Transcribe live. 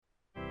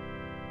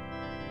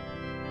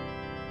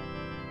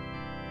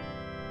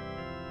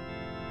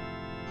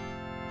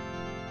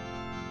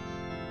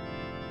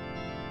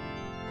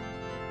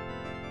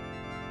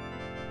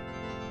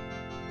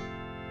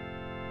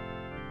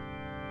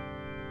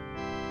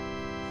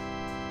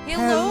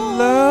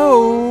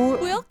Hello.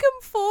 Welcome,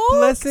 folks.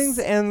 Blessings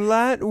and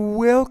light.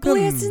 Welcome.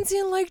 Blessings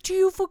and light to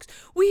you, folks.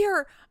 We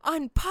are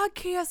on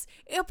podcast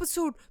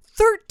episode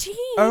 13.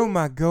 Oh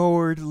my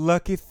God,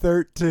 lucky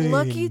 13.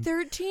 Lucky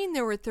 13.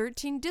 There were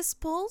 13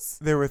 disciples.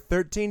 There were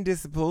 13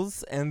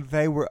 disciples, and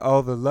they were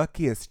all the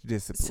luckiest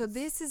disciples. So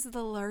this is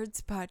the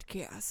Lord's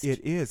podcast.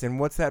 It is. And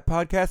what's that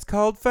podcast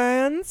called,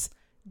 fans?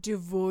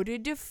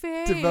 Devoted to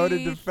Faith.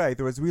 Devoted to Faith,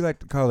 or as we like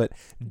to call it,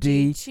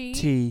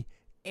 DTF.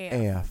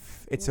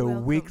 It's a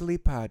Welcome. weekly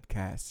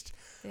podcast.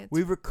 That's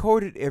We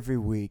record it every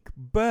week,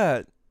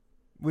 but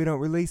we don't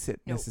release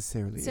it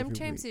necessarily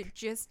Sometimes every week. it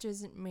just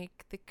doesn't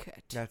make the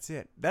cut. That's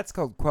it. That's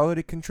called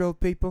quality control,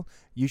 people.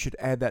 You should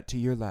add that to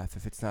your life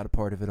if it's not a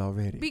part of it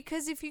already.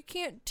 Because if you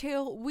can't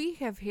tell, we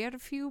have had a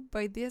few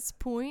by this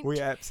point. We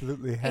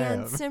absolutely have.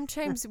 And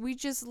sometimes we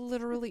just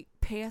literally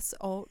pass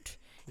out.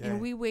 Yeah.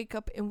 And we wake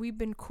up and we've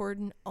been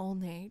cording all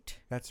night.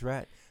 That's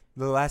right.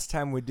 The last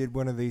time we did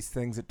one of these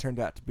things, it turned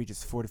out to be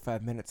just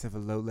 45 minutes of a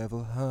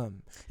low-level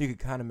hum. You could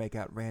kind of make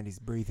out Randy's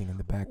breathing in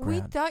the We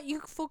background. thought you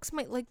folks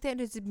might like that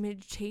as a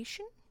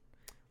meditation.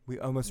 We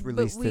almost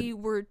released but we it.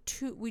 were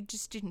we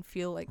just didn't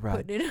feel like Right.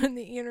 putting it on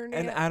the internet.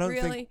 And I don't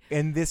really. think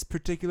in this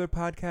particular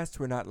podcast,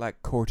 we're not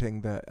like courting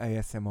the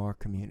ASMR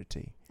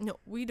community. No,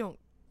 we don't.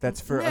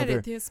 That's for not other.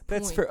 at this point.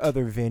 That's for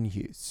other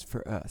venues.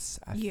 For us,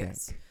 I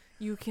Yes. think.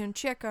 You can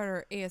check out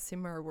our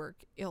ASMR work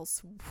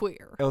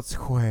elsewhere.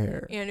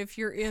 Elsewhere. And if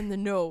you're in the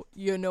know,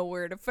 you know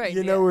where to find it.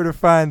 You know where to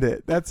find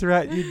it. That's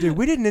right, you do.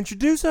 We didn't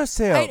introduce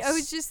ourselves. I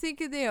was just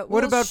thinking that.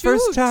 What Well, about shoot.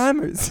 first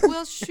timers?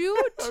 Well,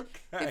 shoot.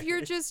 Okay. If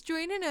you're just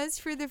joining us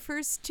for the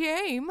first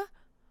time,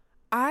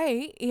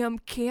 I am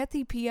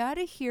Kathy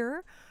Piata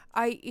here.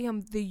 I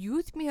am the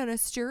youth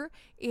minister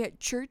at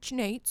Church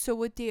Night. So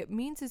what that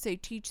means is I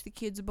teach the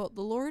kids about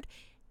the Lord,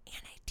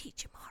 and I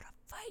teach them how to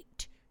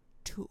fight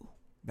too.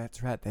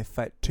 That's right, they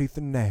fight tooth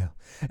and nail.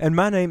 And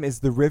my name is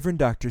the Reverend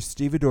Dr.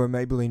 Stevedore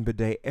Maybelline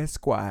Bidet,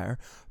 Esquire,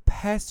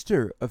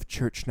 pastor of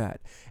Church Night.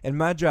 And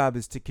my job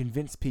is to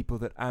convince people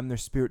that I'm their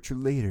spiritual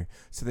leader,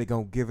 so they're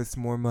going to give us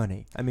more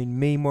money. I mean,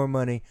 me more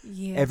money,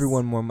 Yes.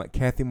 everyone more money,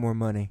 Kathy more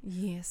money,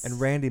 Yes. and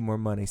Randy more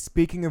money.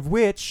 Speaking of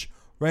which,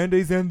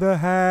 Randy's in the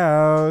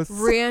house.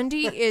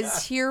 Randy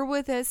is here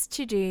with us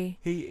today,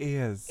 He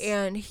is.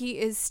 and he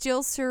is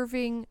still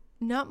serving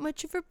not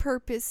much of a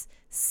purpose,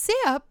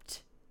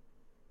 except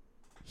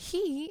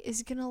he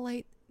is going to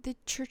light the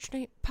Church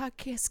Night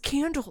podcast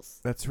candles.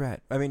 That's right.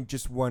 I mean,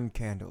 just one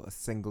candle, a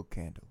single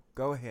candle.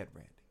 Go ahead,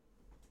 Randy.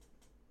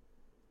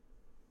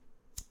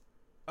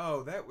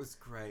 Oh, that was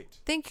great.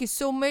 Thank you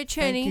so much,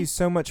 honey. Thank you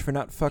so much for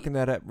not fucking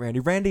that up, Randy.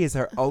 Randy is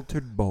our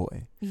altered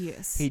boy.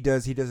 Yes. He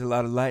does a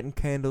lot of lighting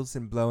candles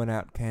and blowing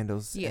out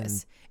candles.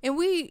 Yes. And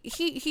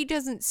he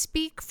doesn't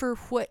speak for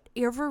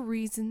whatever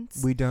reasons.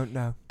 And we don't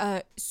know.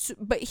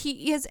 But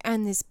he is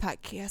on this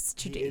podcast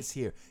today. He is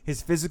here.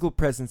 His physical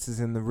presence is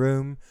in the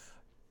room.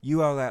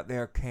 You all out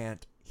there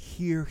can't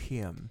hear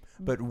him,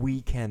 but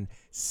we can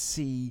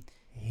see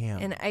him.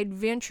 And I'd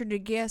venture to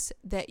guess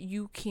that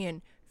you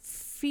can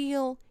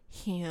feel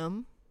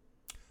him.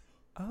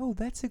 Oh,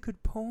 that's a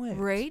good point.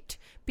 Right?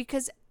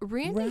 Because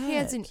Randy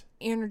has an Right.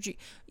 energy.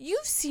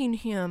 You've seen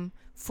him,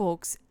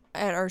 folks,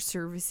 at our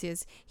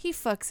services. He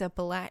fucks up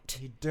a lot.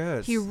 He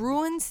does. He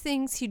ruins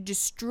things. He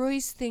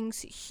destroys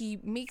things. He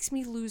makes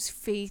me lose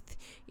faith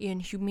in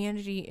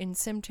humanity and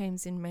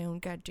sometimes in my own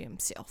goddamn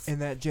self.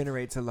 And that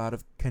generates a lot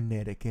of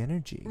kinetic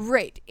energy.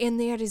 Right. And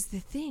that is the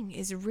thing,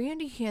 is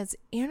Randy has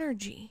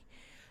energy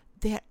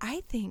that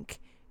I think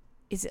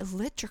is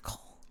electrical.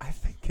 I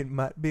think it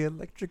might be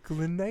electrical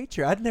in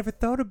nature. I'd never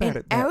thought about And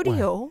it that way.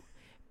 audio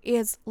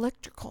is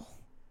electrical,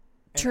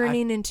 And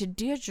turning into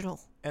digital.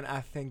 And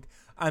I think,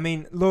 I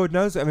mean, Lord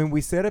knows, I mean,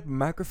 we set up a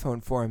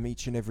microphone for him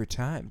each and every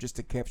time just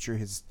to capture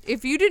his...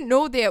 If you didn't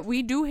know that,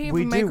 we do have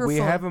a microphone. We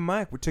have a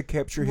mic to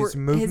capture his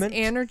movement,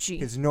 his energy.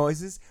 his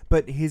noises,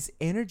 but his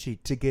energy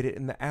to get it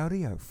in the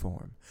audio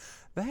form.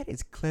 That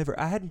is clever.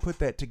 I hadn't put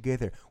that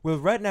together. Well,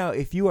 right now,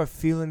 if you are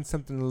feeling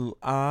something a little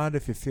odd,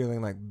 if you're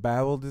feeling like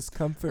bowel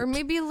discomfort, Or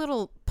maybe a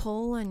little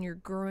pull on your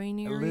groin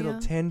a area. little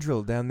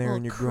tendril down there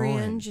in your groin.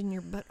 cringe in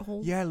your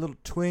butthole. Yeah, a little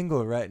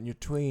twingle right in your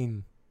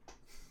tween.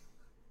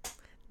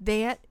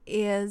 That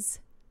is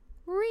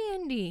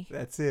Randy.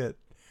 That's it.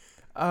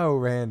 Oh,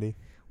 Randy.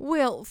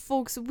 Well,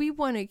 folks, we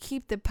want to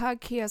keep the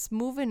podcast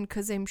moving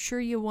because I'm sure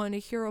you want to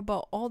hear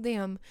about all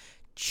them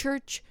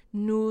church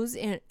news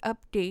and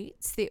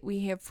updates that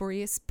we have for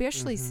you,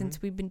 especially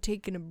since we've been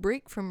taking a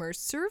break from our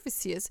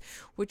services,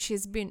 which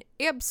has been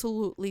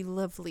absolutely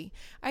lovely.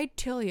 I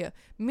tell you,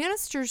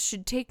 ministers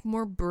should take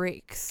more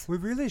breaks. We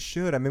really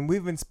should. I mean,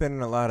 we've been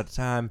spending a lot of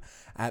time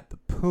at the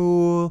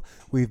pool.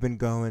 We've been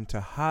going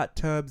to hot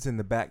tubs in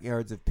the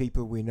backyards of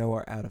people we know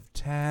are out of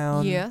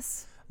town.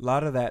 Yes. A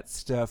lot of that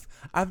stuff.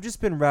 I've just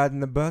been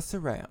riding the bus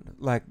around,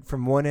 like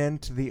from one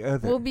end to the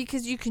other. Well,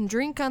 because you can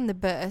drink on the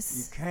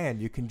bus.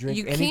 You can drink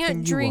You anything can't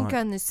you drink want.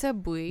 on the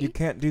subway. You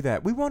can't do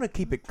that. We want to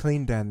keep it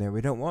clean down there. We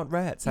don't want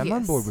rats. I'm on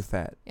Yes. board with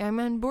that. I'm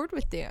on board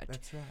with that.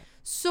 That's right.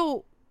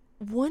 So,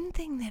 one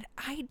thing that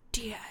I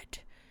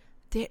did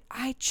that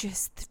I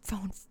just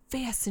found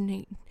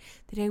fascinating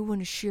that I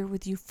want to share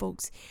with you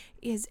folks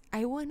is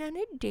I went on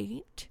a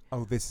date.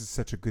 Oh, this is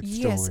such a good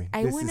story. Yes,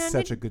 I this went is on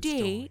such a a good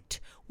date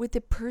with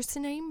a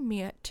person I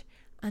met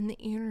on the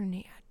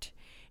internet.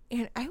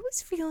 And I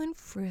was feeling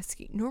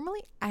frisky.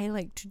 Normally, I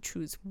like to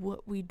choose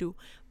what we do.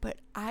 But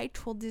I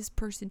told this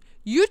person,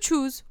 you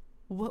choose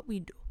what we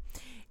do.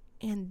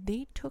 And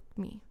they took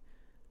me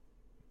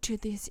to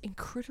this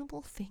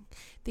incredible thing.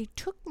 They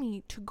took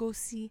me to go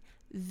see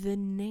the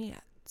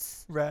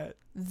Nats. Right.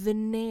 The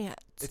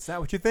Nats. It's not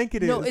what you think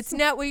it is. No, it's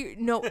not what you...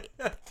 No,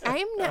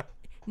 I'm not...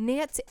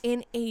 Nats,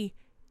 N-A-N-A-T-S,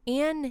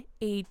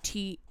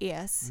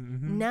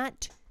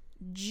 not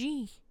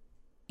G-N-A-T-S.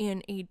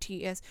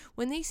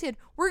 When they said,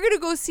 we're going to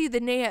go see the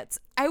Nats,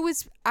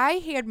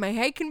 I had my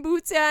hiking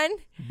boots on.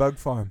 Bug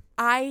Farm.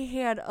 I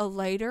had a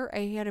lighter.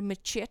 I had a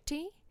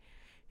machete.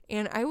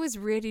 And I was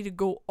ready to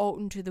go out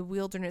into the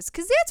wilderness.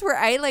 Because that's where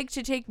I like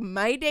to take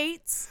my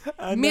dates.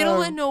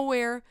 Middle of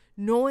nowhere.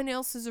 No one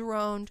else is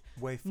around.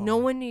 Way far. No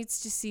one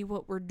needs to see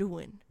what we're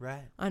doing.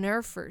 Right. On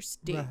our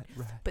first date.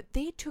 Right. But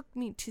they took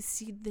me to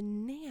see the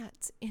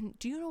Nats. And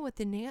do you know what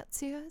the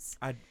Nats is?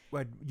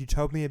 You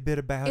told me a bit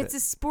about it. It's a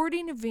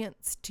sporting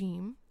events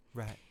team.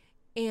 Right.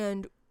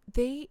 And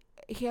they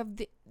have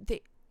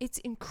it's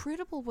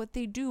incredible what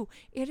they do.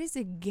 It is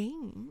a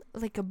game,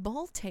 like a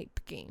ball type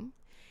game.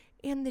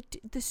 And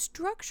the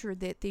structure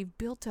that they've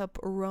built up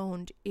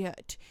around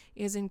it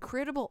is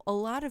incredible. A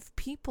lot of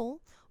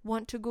people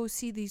want to go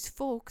see these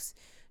folks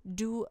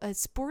do a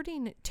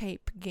sporting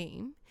type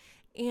game.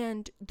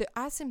 And the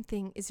awesome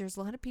thing is there's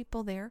a lot of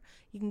people there.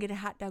 You can get a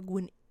hot dog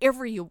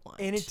whenever you want.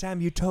 Anytime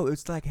you told,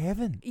 it's like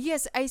heaven.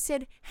 Yes, I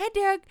said, hot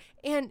dog.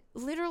 And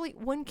literally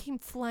one came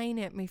flying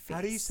at my face.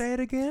 How do you say it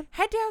again?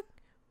 Hot dog.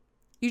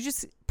 You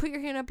just put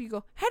your hand up, you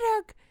go, hot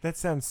dog. That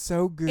sounds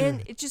so good.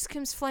 And it just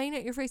comes flying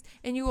at your face.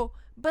 And you go,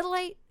 Bud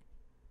Light.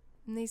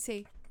 And they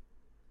say,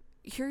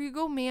 here you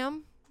go,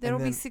 ma'am. That'll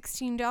be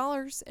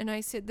 $16. And I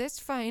said, that's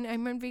fine.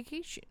 I'm on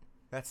vacation.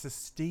 That's a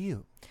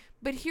steal.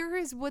 But here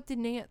is what the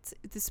Nats,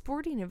 the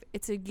sporting of,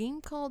 it's a game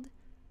called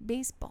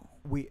baseball.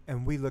 We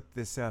looked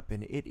this up,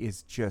 and it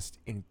is just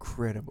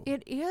incredible.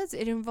 It is.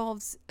 It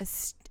involves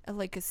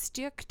like a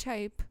stick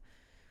type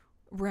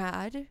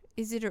rod.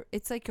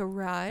 It's like a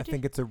rod. I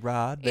think it's a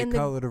rod. They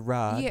call it a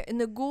rod. Yeah, and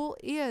the goal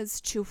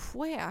is to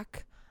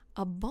whack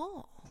a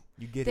ball.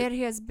 You get that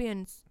has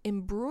been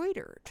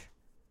embroidered.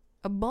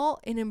 An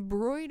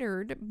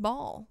embroidered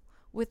ball.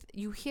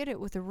 You hit it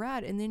with a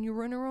rod, and then you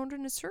run around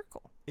in a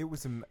circle.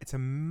 It's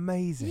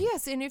amazing.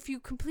 Yes, and if you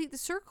complete the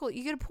circle,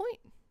 you get a point.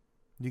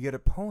 You get a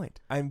point.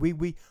 And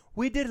we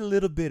did a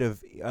little bit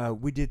of,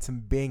 we did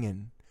some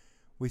binging.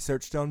 We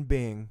searched on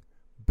Bing,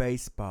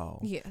 baseball.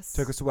 Yes.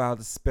 Took us a while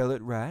to spell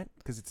it right,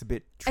 because it's a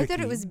bit tricky. I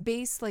thought it was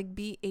base, like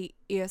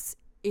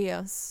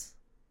B-A-S-S.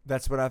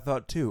 That's what I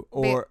thought too.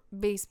 Or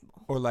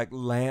baseball. Or like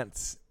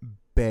Lance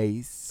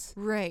Base.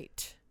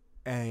 Right.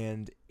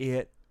 And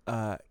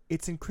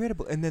it's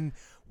incredible. And then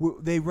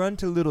they run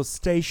to little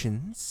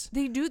stations.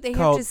 They do. They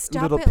have to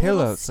stop little at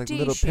pillows, little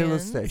like little pillow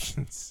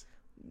stations.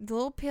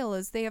 Little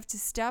pillows. They have to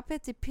stop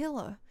at the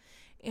pillow.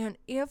 And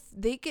if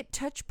they get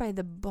touched by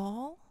the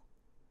ball,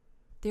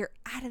 they're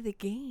out of the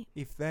game.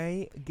 If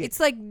they get... It's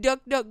like Duck,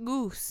 Duck,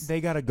 Goose.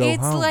 They got to go home.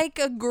 It's like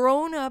a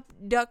grown-up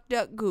Duck,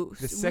 Duck, Goose.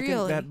 The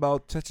second that ball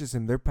touches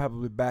them, they're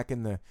probably back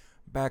in the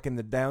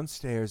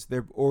downstairs.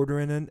 They're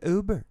ordering an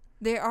Uber.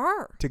 They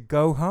are. To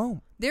go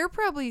home. They're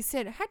probably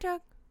said, hot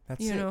dog.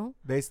 That's you it. know?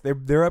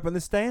 They're up in the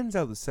stands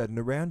all of a sudden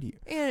around you.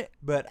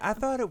 But I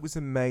thought it was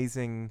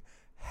amazing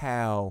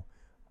how...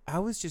 I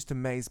was just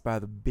amazed by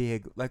the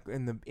big, like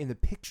in the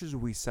pictures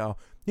we saw.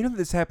 You know that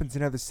this happens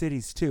in other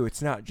cities too.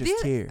 It's not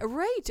just here.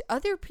 Right.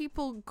 Other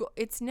people go,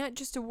 it's not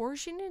just a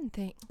Washington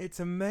thing. It's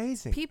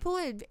amazing. People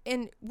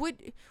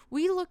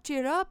we looked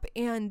it up,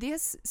 and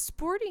this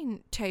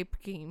sporting type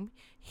game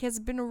has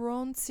been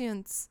around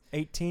since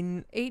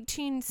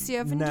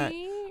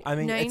 1870. I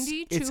mean,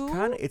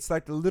 92. it's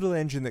like the little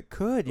engine that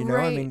could, you know.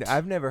 Right. I mean,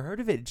 I've never heard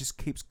of it. It just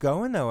keeps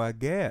going though, I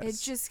guess. It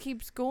just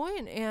keeps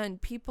going,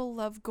 and people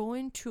love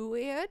going to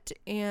it,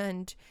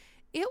 and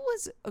it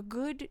was a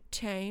good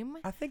time.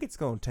 I think it's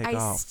going to take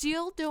off. I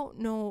still don't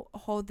know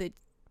how the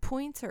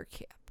points are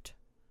kept.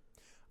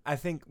 I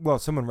think,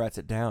 someone writes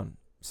it down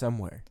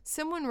somewhere.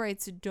 Someone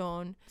writes it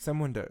down.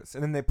 Someone does,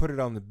 and then they put it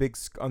on the big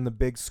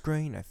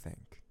screen, I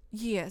think.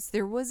 Yes,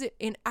 there was it,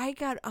 and I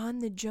got on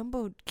the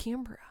jumbo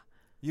camera.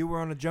 You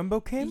were on a jumbo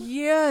camera?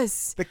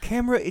 Yes. The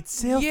camera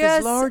itself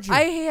is larger.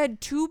 I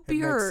had 2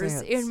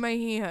 beers in my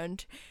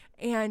hand,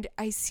 and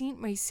I seen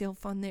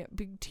myself on that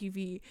big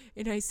TV,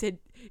 and I said,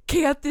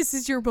 Kat, this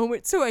is your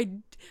moment. So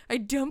I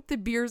dumped the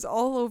beers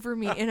all over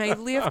me, and I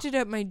lifted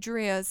up my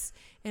dress,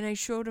 and I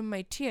showed them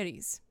my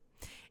titties.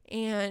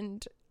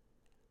 And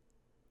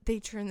they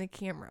turned the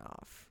camera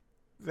off.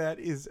 That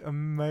is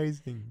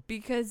amazing.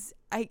 Because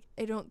I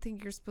don't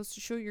think you're supposed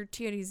to show your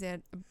titties at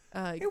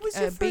it was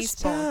your baseball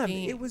first time.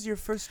 game. It was your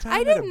first time.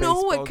 I at a didn't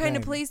know what baseball kind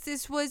of game. place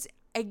this was.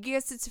 I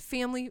guess it's a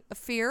family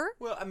affair.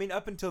 Well, I mean,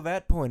 up until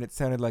that point, it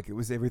sounded like it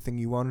was everything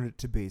you wanted it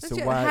to be. So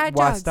That's why hot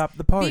why dogs, stop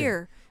the party?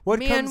 Beer, What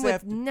man comes with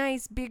after?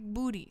 nice big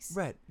booties.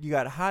 Right. You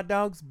got hot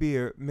dogs,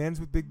 beer, men's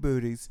with big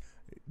booties.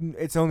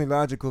 It's only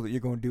logical that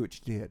you're going to do what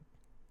you did.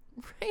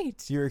 Right.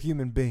 You're a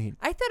human being.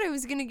 I thought I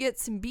was going to get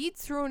some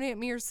beads thrown at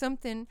me or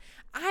something.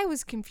 I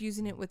was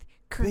confusing it with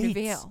Carnival.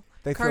 Beats.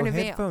 They Carnival.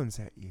 throw headphones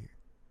at you.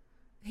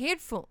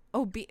 Headphone.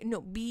 Oh,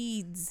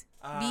 beads.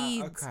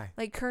 Beads. Okay.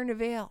 Like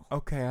Carnival.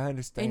 Okay, I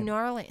understand. In New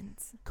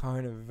Orleans.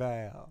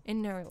 Carnival.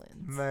 In New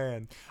Orleans.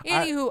 Man.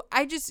 Anywho,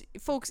 I just,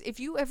 folks, if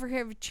you ever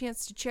have a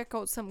chance to check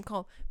out something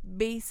called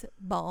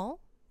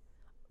baseball,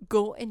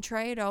 go and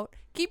try it out.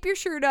 Keep your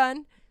shirt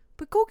on,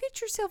 but go get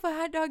yourself a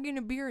hot dog and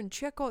a beer and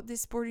check out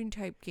this sporting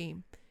type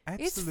game.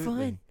 Absolutely. It's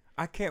fun.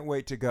 I can't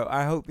wait to go.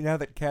 I hope now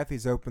that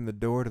Kathy's opened the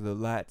door to the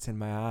lights in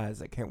my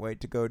eyes, I can't wait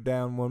to go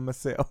down one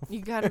myself.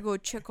 You got to go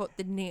check out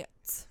the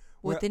Nets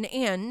with an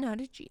N, not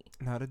a G.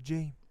 Not a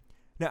G.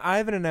 Now, I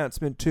have an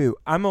announcement, too.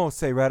 I'm going to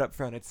say right up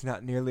front, it's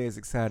not nearly as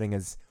exciting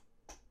as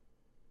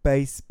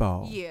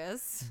baseball.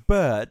 Yes.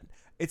 But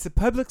it's a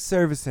public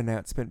service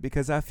announcement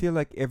because I feel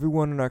like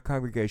everyone in our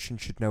congregation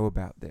should know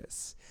about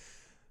this.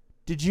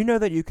 Did you know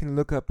that you can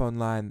look up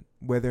online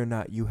whether or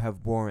not you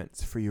have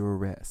warrants for your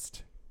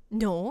arrest?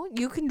 No,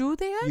 you can do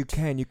that? You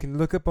can. You can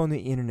look up on the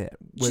internet.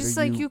 Just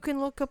like you can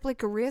look up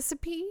like a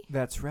recipe?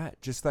 That's right.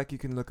 Just like you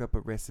can look up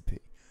a recipe.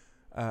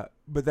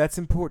 But that's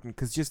important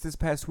because just this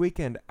past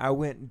weekend, I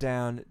went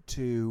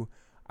downtown,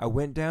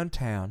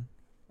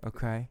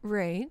 okay?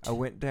 Right. I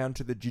went down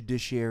to the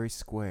Judiciary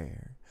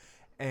Square.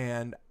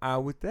 And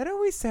that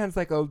always sounds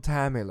like old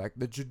timey, like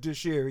the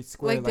Judiciary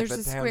Square, like like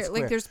there's the a town square,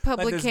 like there's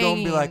public there's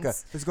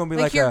hangings. There's gonna be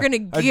like you're gonna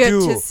a get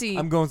duel. to see.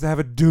 I'm going to have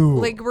a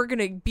duel. Like we're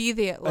gonna be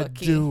that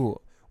lucky. A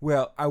duel.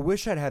 Well, I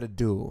wish I'd had a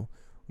duel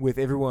with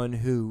everyone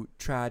who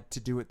tried to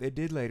do what they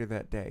did later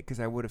that day, because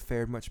I would have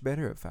fared much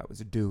better if I was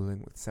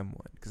dueling with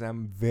someone, because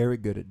I'm very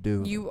good at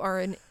dueling. You are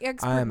an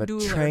expert dueler. I am a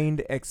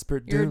trained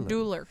expert dueler. You're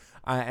a dueler.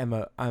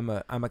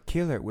 I'm a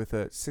killer with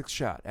a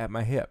 6-shot at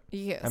my hip.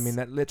 Yes. I mean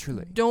that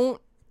literally. Don't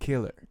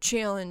killer.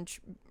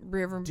 Challenge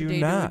Reverend Do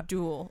Bidet to a not.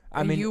 duel.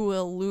 I mean, you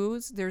will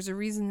lose. There's a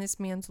reason this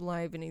man's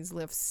alive and he's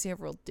left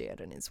several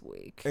dead in his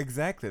wake.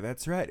 Exactly,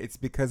 that's right. It's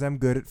because I'm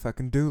good at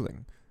fucking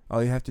dueling.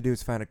 All you have to do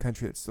is find a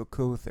country that's still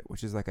cool with it,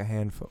 which is like a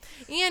handful.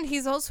 And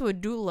he's also a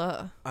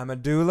doula. I'm a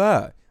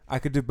doula. I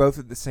could do both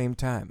at the same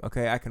time,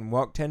 okay? I can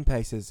walk 10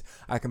 paces,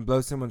 I can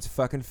blow someone's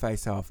fucking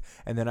face off,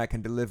 and then I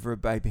can deliver a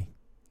baby.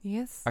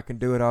 Yes. I can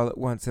do it all at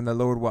once, and the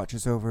Lord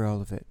watches over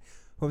all of it.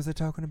 What was I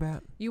talking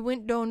about? You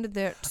went down to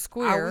that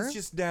square. I was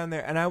just down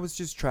there, and I was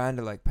just trying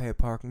to, like, pay a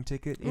parking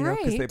ticket, you know,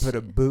 because they Right. put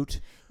a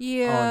boot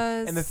Yes.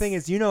 on. And the thing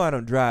is, you know I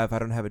don't drive. I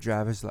don't have a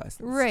driver's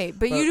license. Right,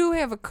 but you do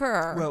have a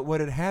car. Well,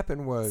 what had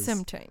happened was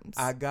sometimes.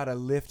 I got a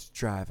Lyft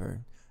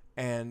driver,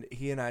 and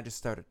he and I just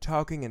started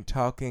talking,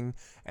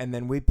 and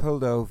then we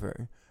pulled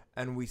over,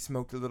 and we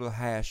smoked a little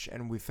hash,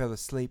 and we fell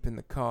asleep in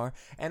the car.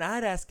 And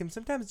I'd ask him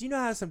sometimes, you know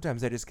how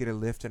sometimes I just get a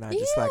Lyft, and I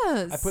just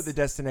I put the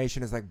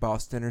destination as like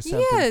Boston or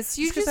something. Yes,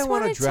 you just just I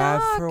want to wanna drive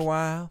talk, for a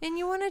while. and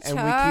you want to And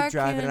talk. we keep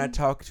driving, and I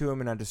talk to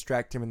him, and I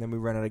distract him, and then we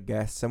run out of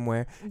gas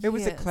somewhere. It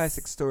was a Yes.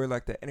 classic story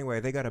like that.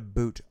 Anyway, they got a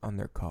boot on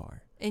their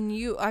car. And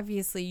you,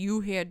 obviously, you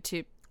had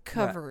to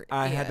cover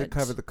I had to it.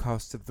 cover the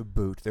cost of the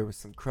boot. There was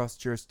some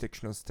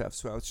cross-jurisdictional stuff,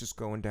 so I was just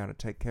going down to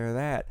take care of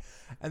that.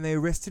 And they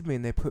arrested me,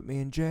 and they put me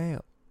in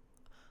jail.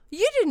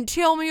 You didn't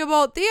tell me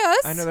about this.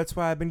 I know, that's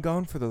why I've been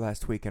gone for the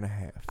last week and a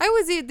half. I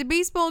was at the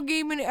baseball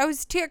game and I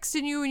was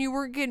texting you and you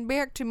weren't getting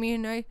back to me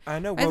and I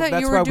know. I Well, thought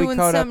that's you were why we doing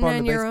caught up something on the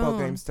on your baseball own.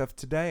 game stuff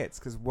today. It's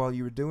because while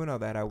you were doing all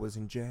that, I was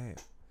in jail.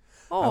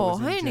 Oh, was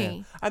in jail.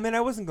 honey. I mean,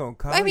 I wasn't going to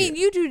call I mean,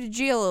 you do to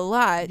jail a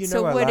lot, You know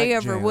so I like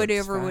whatever, jail, it's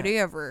whatever, fine.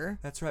 whatever.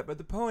 That's right. But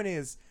the point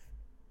is,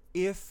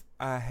 if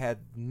I had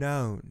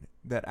known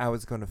that I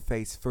was going to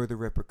face further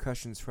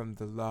repercussions from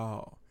the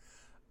law,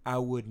 I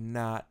would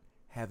not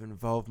have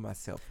involved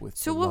myself with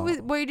So the what law.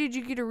 was? Why did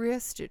you get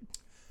arrested?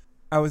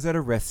 I was at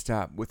a rest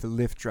stop with a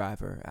Lyft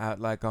driver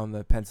out like on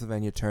the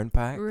Pennsylvania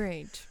Turnpike.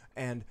 Right.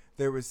 And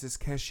there was this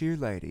cashier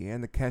lady,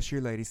 and the cashier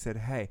lady said,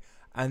 "Hey,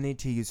 I need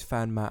to use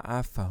Find My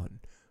iPhone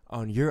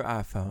on your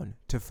iPhone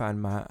to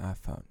find my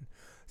iPhone."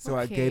 So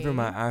I gave her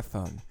my Okay.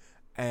 iPhone,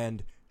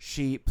 and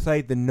she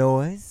played the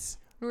noise.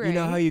 Right. You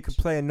know how you can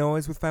play a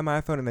noise with Find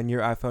My iPhone, and then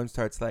your iPhone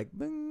starts like,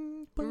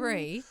 bing, bing.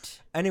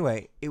 Right.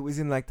 Anyway, it was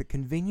in like the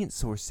convenience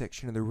store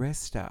section of the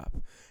rest stop.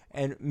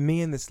 And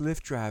me and this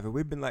Lyft driver,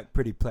 we've been like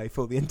pretty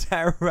playful the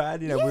entire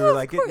ride. You know, Yeah, we were of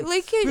like, course.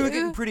 we were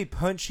getting pretty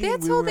punchy.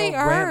 That's we how were they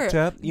all ramped are.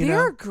 up, you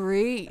They're know.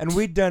 great. And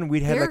we'd had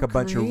They're like a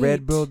bunch of great.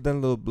 Red Bull, done a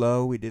little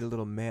blow. We did a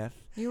little meth.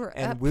 You were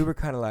And up. we were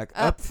kind of like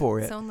up for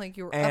it. Sound like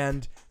you were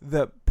And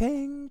the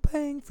ping,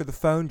 ping for the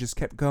phone just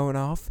kept going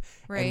off.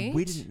 Right. And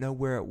we didn't know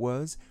where it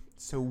was.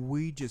 So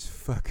we just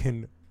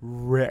fucking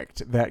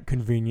wrecked that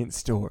convenience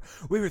store.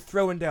 We were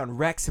throwing down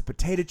racks of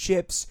potato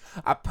chips.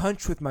 I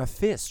punched with my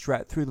fist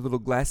right through the little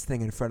glass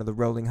thing in front of the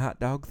rolling hot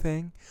dog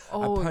thing.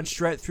 Oh, I punched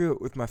right through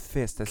it with my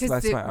fist. I 'cause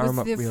sliced my arm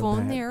up was the real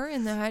phone bad. there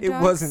in the hot It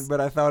dogs? wasn't, but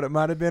I thought it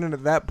might have been, and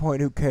at that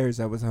point, who cares?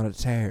 I was on a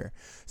tear.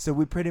 So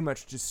we pretty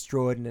much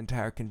destroyed an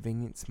entire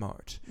convenience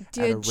mart at a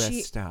Did rest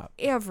she stop.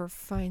 ever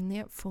find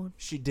that phone?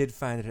 She did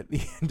find it at the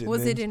end. and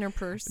Was then it in her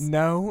purse?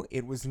 No,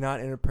 it was not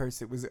in her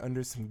purse. It was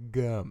under some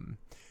gum.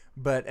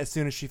 But as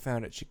soon as she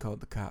found it, she called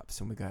the cops,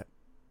 and we got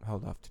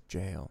hauled off to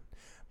jail.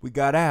 We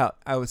got out.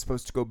 I was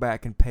supposed to go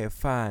back and pay a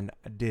fine.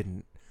 I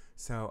didn't.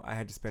 So I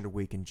had to spend a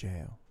week in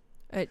jail.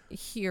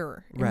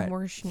 Here in Right,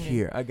 Washington.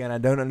 here. Again, I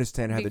don't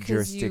understand how the Because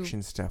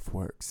jurisdiction stuff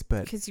works,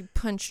 but... Because you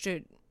punched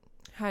a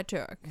hot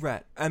dog.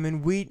 Right. I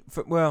mean,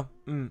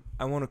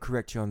 I want to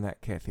correct you on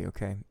that, Kathy,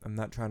 okay? I'm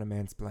not trying to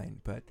mansplain,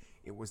 but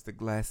it was the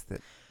glass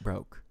that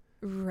broke.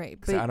 Right.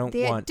 'Cause But I don't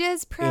that want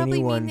does probably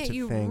anyone mean that to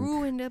you think-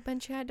 ruined a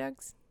bunch of hot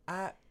dogs.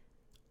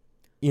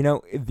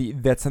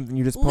 That's something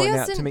you just pointed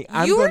out to Listen, me.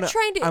 you were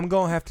trying to... I'm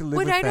going to have to live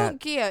What with I that. don't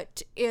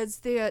get is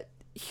that...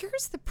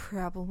 Here's the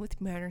problem with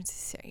modern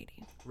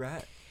society.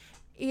 Right.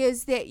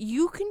 Is that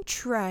you can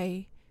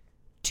try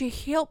to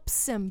help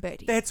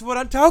somebody. That's what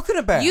I'm talking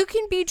about. You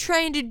can be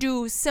trying to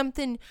do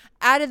something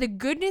out of the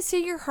goodness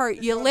of your heart.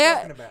 That's what I'm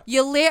talking about.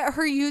 You let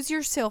her use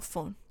your cell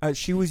phone.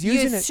 She was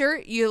using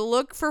it. You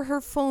look for her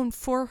phone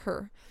for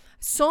her.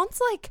 Sounds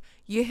like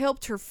you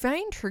helped her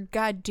find her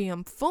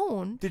goddamn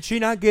phone. Did she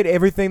not get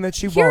everything that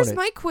she Here's wanted?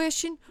 my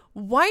question.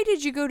 Why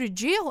did you go to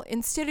jail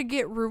instead of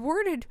get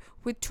rewarded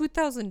with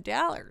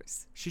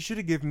 $2,000? She should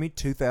have given me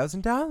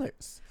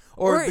 $2,000.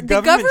 Or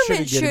the government should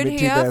have given me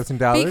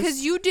 $2,000.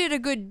 Because you did a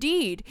good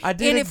deed. I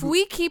did and a if gr-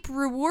 we keep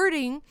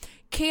rewarding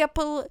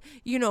Capitol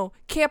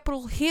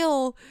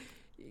Hill,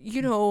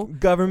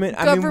 Government.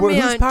 I mean, whose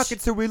Government.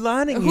 pockets are we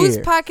lining whose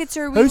here? pockets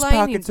are we Whose lining?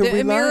 pockets are The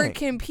we lining?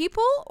 American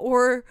people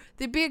or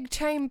the big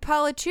time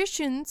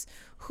politicians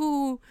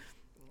who,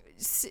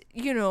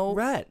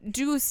 Right.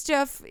 do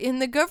stuff in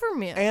the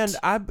government? And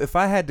if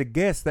I had to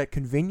guess, that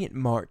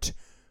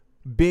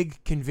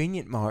big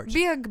convenient mart,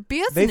 big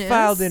business. they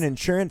filed an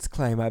insurance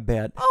claim, I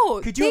bet. Oh,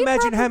 Could you they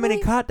imagine how many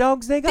probably- hot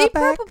dogs they They got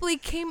back? probably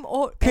came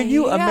out Can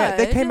you imagine?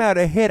 They ahead. came out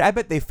ahead. I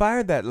bet they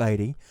fired that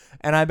lady,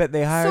 and I bet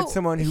they hired So,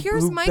 someone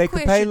here's who my they could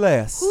pay question.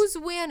 less. Who's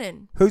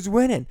winning? Who's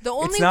winning? The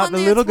only it's not one the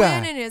that's little guy.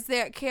 winning is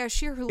that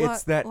cashier who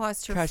It's that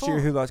lost her cashier phone.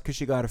 who lost because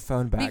she got her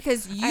phone back.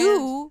 Because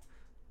you...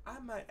 I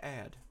might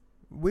add,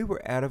 we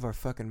were out of our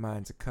fucking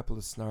minds, a couple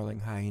of snarling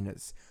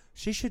hyenas.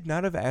 She should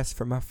not have asked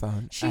for my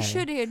phone. She A.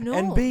 should have known.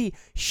 And B,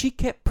 she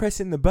kept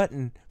pressing the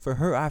button for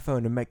her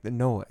iPhone to make the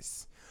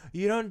noise.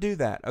 You don't do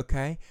that,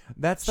 okay?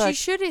 That's She like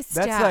should have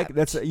stopped.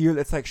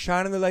 It's like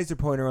shining the laser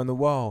pointer on the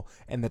wall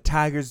and the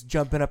tiger's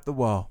jumping up the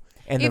wall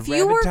and If the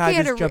you rabid work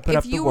tiger's at jumping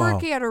up if the you wall.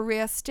 work at a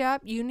rest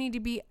stop, you need to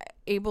be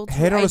able to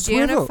Head on a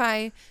swivel.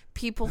 identify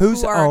people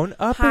Who's who are on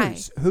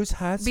uppers? high. Who's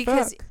high as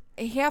Because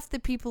fuck? half the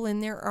people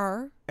in there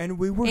are, And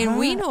we were and high.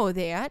 we know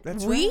that.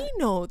 That's we right.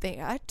 know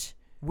that.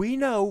 We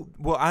know.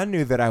 Well, I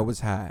knew that I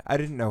was high. I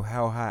didn't know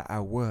how high I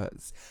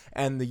was.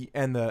 And the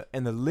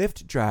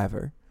Lyft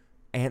driver,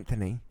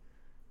 Anthony,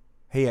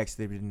 he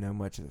actually didn't know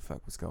much of the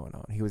fuck was going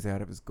on. He was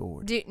out of his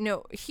gourd.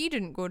 No, he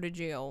didn't go to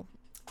jail.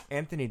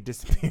 Anthony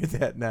disappeared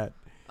that night.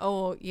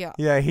 Oh, yeah.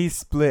 Yeah, he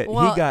split.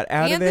 Well, He got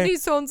out of there. Anthony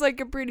sounds like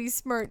a pretty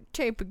smart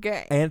type of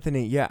guy.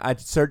 Anthony, yeah, I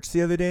searched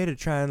the other day to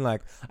try and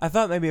I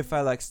thought maybe if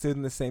I stood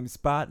in the same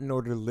spot in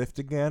order to lift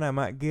again, I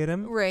might get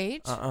him.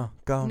 Right?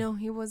 Gone. No,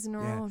 he wasn't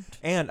Yeah. around.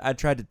 And I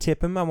tried to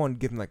tip him. I wanted to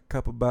give him a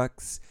couple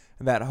bucks,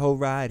 and that whole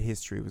ride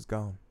history was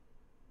gone.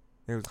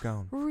 It was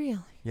gone. Really?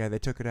 Yeah, they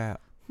took it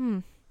out.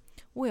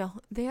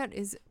 Well, that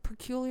is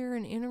peculiar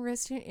and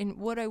interesting. And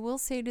what I will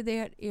say to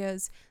that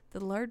is the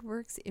Lord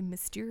works in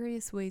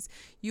mysterious ways.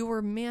 You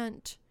were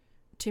meant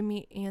to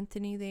meet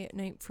Anthony that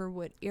night for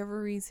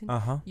whatever reason.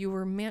 You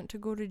were meant to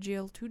go to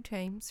jail 2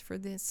 times for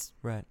this,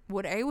 Right.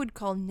 what I would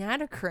call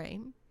not a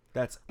crime,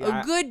 That's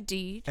a good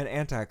deed. an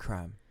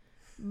anti-crime.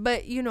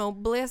 But,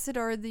 blessed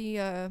are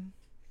the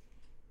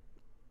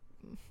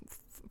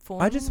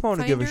phone I just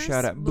want to give a finders.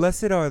 shout out.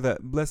 Blessed are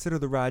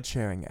the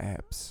ride-sharing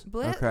apps.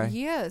 Okay.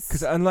 Yes.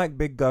 Because unlike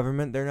big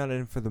government, they're not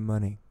in it for the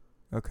money.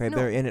 Okay, No.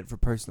 they're in it for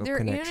personal They're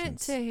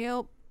connections. in it to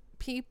help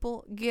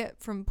people get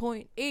from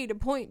point A to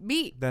point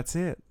B. That's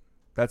it.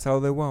 That's all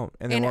they want.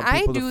 And they want I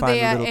people do to find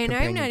a that, little and I'm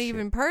not companionship.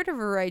 even part of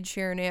a ride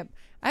sharing app.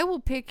 I will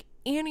pick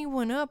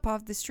anyone up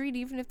off the street,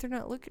 even if they're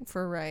not looking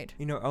for a ride.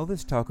 All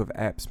this talk of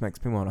apps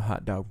makes me want a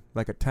hot dog,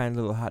 like a tiny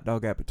little hot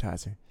dog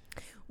appetizer.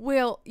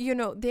 Well,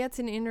 that's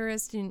an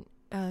interesting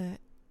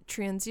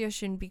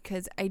transition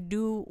because I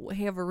do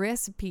have a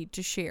recipe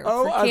to share.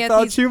 Oh, for I thought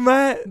Kathy's you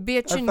might.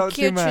 Bitchin' I thought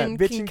you Kitchen might.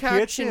 Bitchin'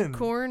 Concoction Kitchen.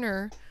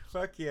 Corner.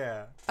 Fuck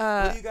yeah.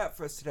 What do you got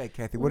for us today,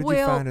 Kathy? What did well,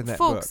 you find in that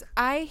folks, book?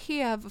 I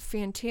have a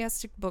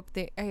fantastic book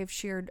that I have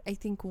shared, I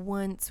think,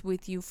 once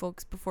with you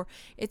folks before.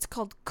 It's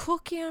called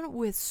Cooking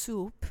with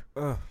Soup.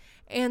 Ugh.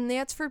 And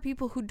that's for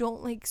people who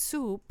don't like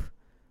soup,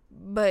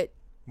 but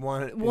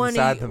Want it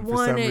inside them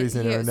for some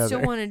reason or another.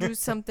 still want to do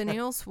something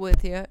else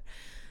with it.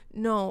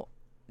 No,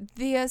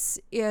 this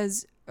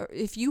is,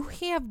 if you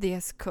have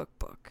this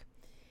cookbook,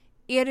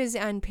 it is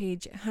on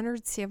page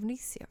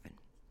 177.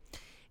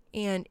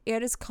 And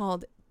it is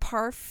called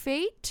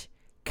Parfait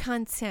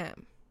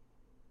Consomme.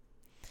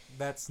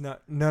 That's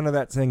not, none of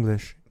that's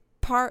English.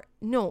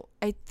 No,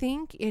 I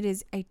think it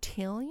is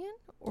Italian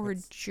or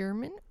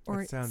German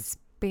or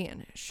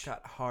Spanish.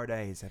 Got hard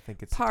A's. I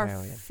think it's Italian.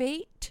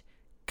 Parfait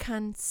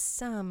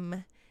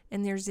Consomme.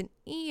 And there's an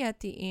E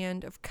at the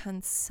end of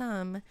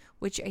consomme,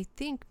 which I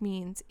think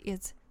means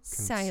it's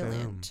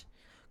silent.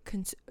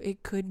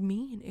 It could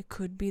mean, it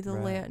could be the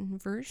Latin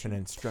version. It's an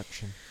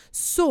instruction.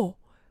 So,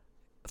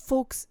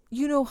 folks,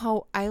 you know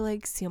how I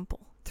like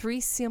simple. 3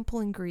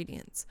 simple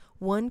ingredients.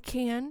 1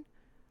 can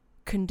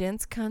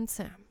condensed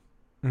consomme.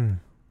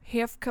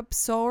 Half cup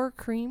sour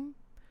cream.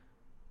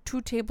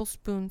 2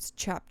 tablespoons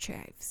chopped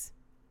chives.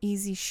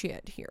 Easy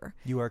shit here.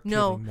 You are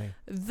kidding me.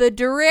 The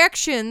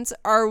directions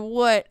are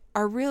what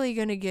are really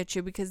going to get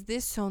you, because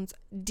this sounds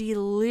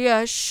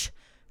delish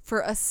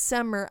for a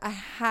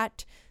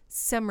hot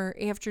summer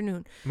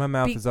afternoon. My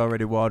mouth is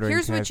already watering.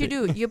 Here's what you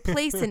do. You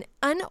place an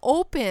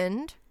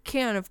unopened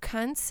can of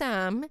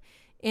consomme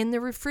in the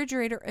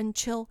refrigerator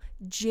until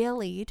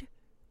jellied.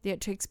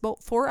 That takes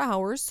about 4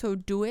 hours, so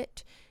do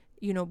it,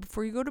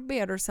 before you go to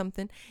bed or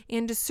something.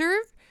 And to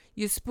serve,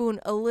 you spoon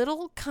a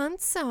little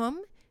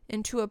consomme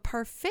into a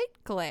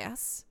parfait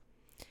glass,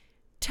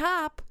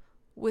 top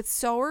with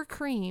sour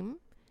cream,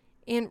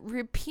 and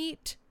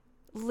repeat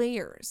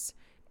layers.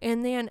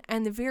 And then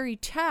on the very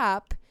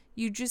top,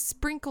 you just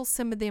sprinkle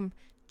some of them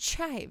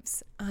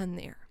chives on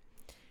there.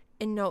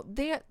 And now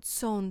that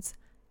sounds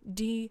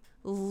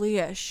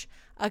delish.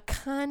 A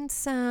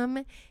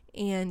consomme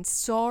and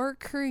sour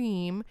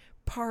cream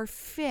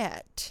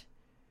parfait.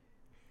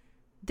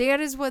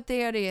 That is what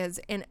that is.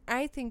 And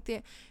I think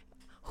that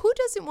who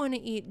doesn't want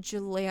to eat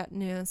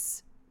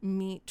gelatinous,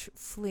 meat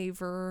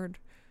flavored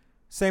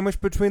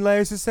sandwich between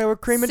layers of sour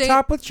cream and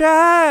topped with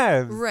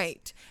chives?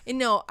 Right. And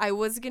no, I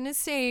was going to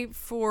say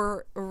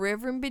for a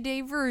Reverend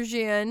Bidet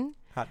version,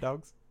 hot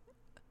dogs.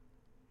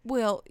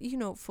 Well,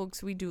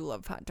 folks, we do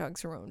love hot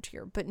dogs around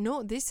here. But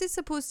no, this is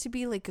supposed to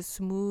be like a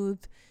smooth,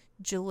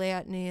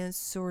 gelatinous,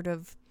 sort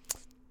of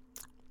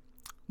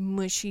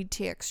mushy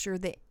texture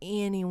that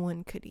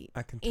anyone could eat.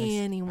 I can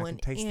taste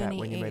that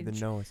when you made the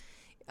noise.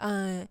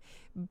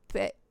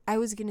 But I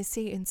was going to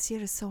say,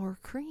 instead of sour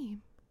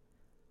cream,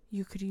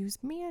 you could use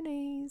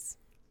mayonnaise.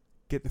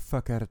 Get the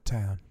fuck out of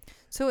town.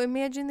 So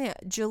imagine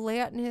that.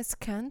 Gelatinous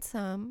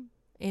consomme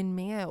and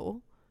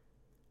mayo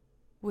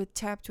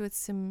topped with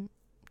some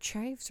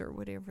chives or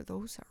whatever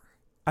those are.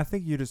 I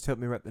think you just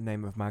helped me write the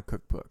name of my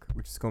cookbook,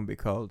 which is going to be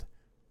called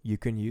You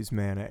Can Use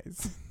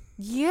Mayonnaise.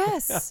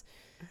 Yes.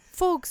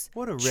 Folks,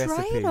 what a try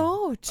recipe. it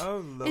out.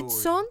 Oh, Lord. It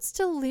sounds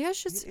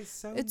delicious. It is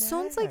so It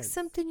sounds like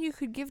something you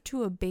could give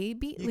to a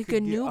baby, like a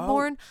could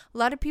newborn. A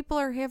lot of people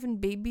are having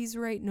babies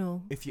right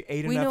now. If you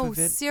ate we enough know of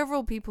it.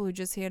 several people who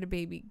just had a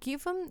baby.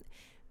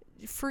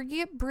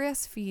 Forget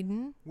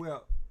breastfeeding.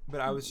 Well,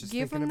 but I was just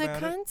give thinking them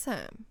about the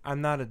consomme.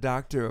 I'm not a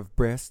doctor of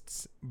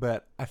breasts,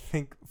 but I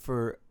think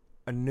for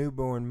a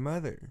newborn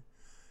mother,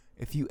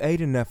 if you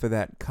ate enough of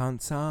that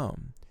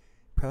consomme,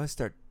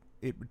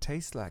 it would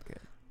taste like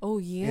it. Oh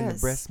yes, in the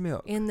breast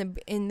milk, and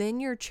then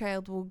your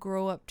child will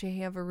grow up to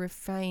have a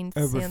refined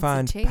sense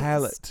refined of taste.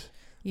 palate,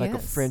 like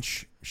yes. a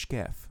French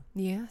chef.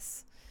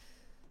 Yes.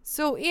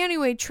 So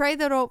anyway, try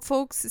that out,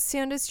 folks.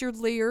 Send us your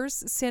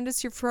layers. Send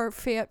us your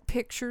fat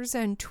pictures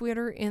on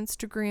Twitter,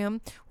 Instagram.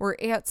 We're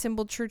at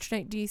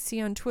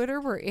 @ChurchNightDC on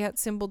Twitter. We're at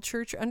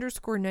 @Church_Night_DC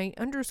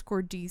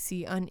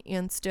on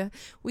Insta.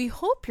 We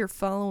hope you're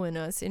following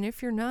us, and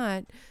if you're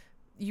not,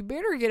 you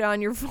better get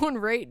on your phone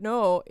right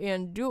now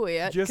and do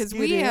it, because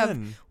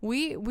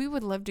we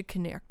would love to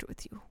connect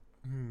with you.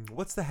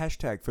 What's the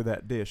hashtag for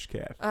that dish,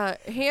 Kath?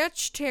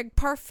 Hashtag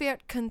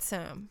Parfait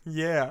Consomme.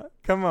 Yeah,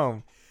 come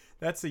on.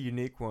 That's a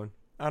unique one.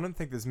 I don't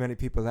think there's many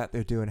people out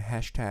there doing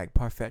hashtag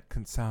Parfait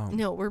Consomme.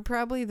 No, we're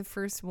probably the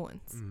first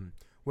ones.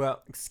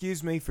 Well,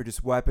 excuse me for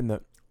just wiping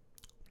the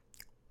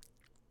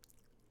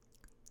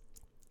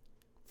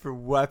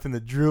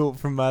drool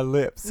from my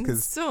lips,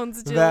 because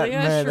sounds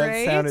delicious,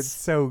 that sounded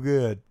so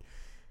good.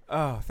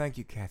 Oh, thank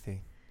you,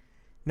 Kathy.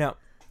 Now,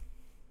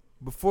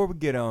 before we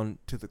get on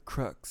to the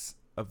crux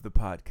of the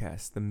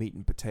podcast, the meat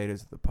and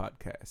potatoes of the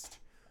podcast,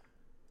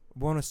 I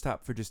want to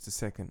stop for just a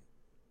second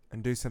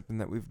and do something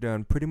that we've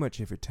done pretty much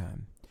every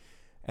time,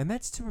 and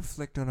that's to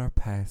reflect on our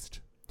past.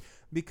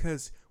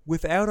 Because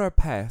without our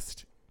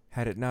past,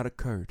 had it not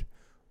occurred,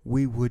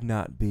 we would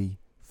not be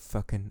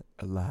fucking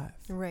alive.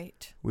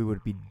 Right. We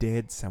would be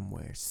dead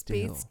somewhere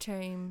still.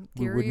 Space-time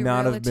We theory would of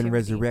not have been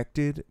relativity.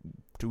 resurrected.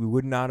 We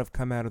would not have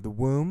come out of the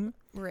womb.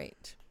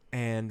 Right.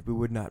 And we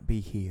would not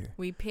be here.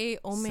 We pay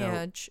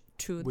homage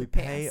to the past. We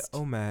pay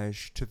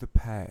homage to the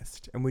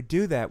past. And we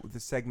do that with the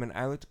segment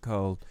I like to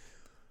call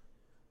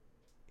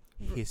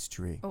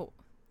History. Oh,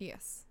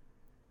 yes.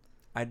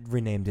 I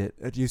renamed it.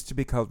 It used to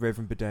be called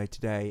Reverend Bidet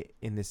Today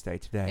in This Day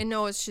Today. And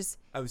no, it's just...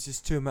 I was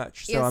just too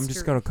much. So I'm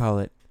just going to call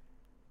it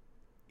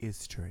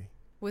History.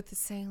 With the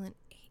silent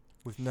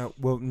With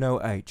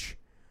no H.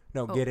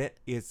 No, Oh. get it?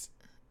 Is.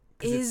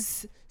 'Cause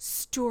Is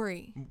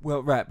story.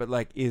 well, right, but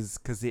like is,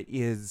 because it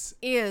is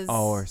Is.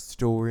 our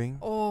story.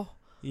 Oh,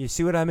 You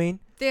see what I mean?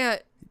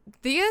 that.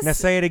 This. Now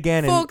say it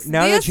again, Folks, and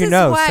now this that you is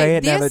know, why, say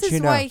it now that This you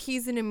is know. why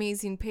he's an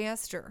amazing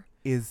pastor.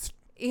 Is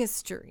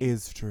History.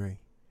 history,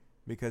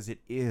 because it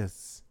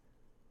is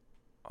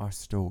our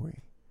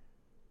story.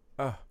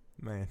 Oh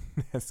man,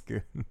 that's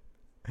good.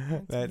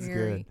 That's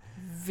very, good.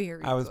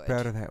 Very I was good.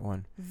 proud of that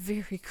one.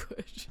 Very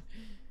good.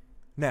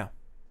 Now,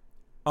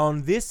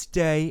 on this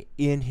day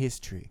in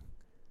history,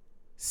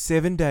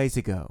 7 days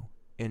ago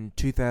in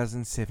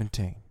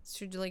 2017,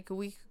 Should like a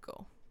week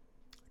ago.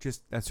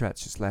 that's right,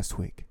 it's just last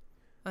week.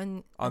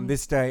 On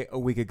This day a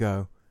week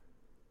ago,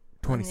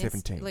 on this-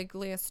 2017. like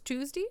last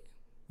Tuesday?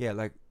 Yeah,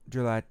 like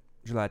July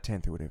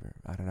 10th or whatever.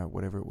 I don't know,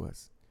 whatever it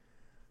was.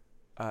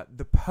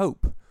 The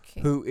Pope,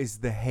 Okay. who is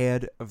the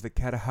head of the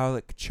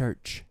Catholic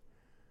Church,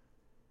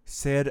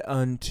 said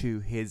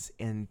unto his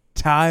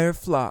entire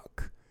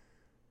flock,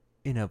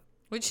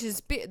 Which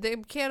is the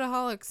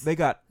cataholics. they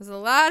got There's a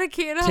lot of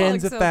cataholics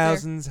tens of out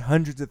thousands,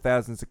 hundreds of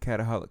thousands of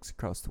cataholics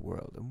across the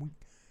world, and we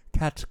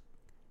there.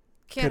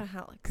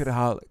 Cataholics.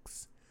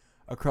 cataholics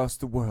across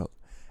the world.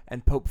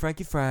 And Pope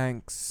Frankie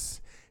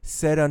Franks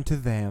said unto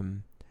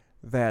them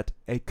that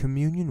a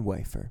communion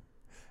wafer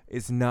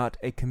is not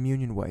a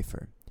communion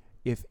wafer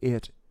if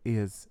it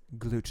is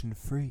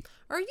gluten-free.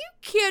 Are you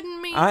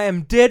kidding me? I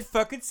am dead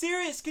fucking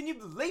serious. Can you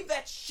believe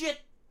that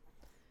shit?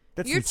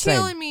 That's You're insane.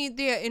 telling me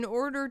that in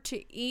order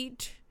to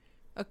eat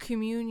a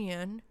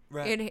communion,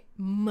 Right. it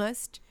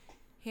must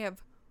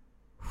have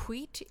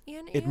wheat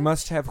in it? It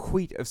must have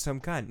wheat of some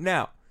kind.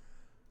 Now,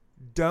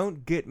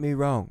 don't get me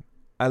wrong.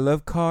 I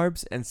love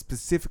carbs, and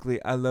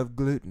specifically, I love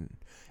gluten.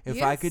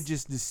 If I could Yes.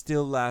 just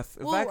distill life,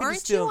 if Well, I could aren't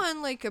distill, you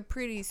on like a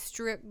pretty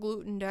strict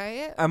gluten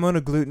diet? I'm on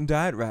a gluten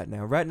diet right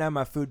now. Right now,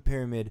 my food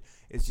pyramid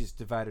is just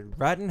divided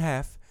right in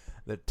half.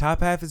 The top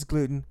half is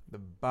gluten. The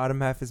bottom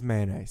half is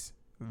mayonnaise.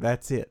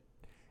 That's it.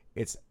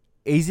 It's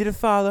easy to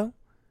follow,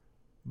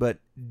 but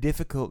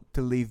difficult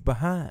to leave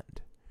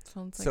behind.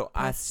 Sounds like So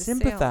I pasta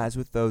sympathize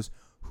with those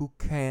who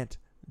can't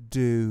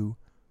do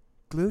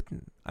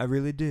gluten. I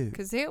really do.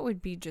 Because that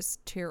would be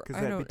just terrible.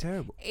 Because that'd be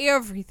terrible.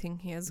 Everything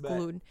has But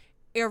gluten.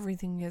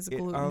 Everything has It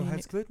gluten all in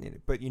has it. gluten in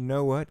it. But you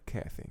know what,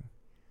 Kathy?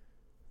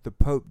 The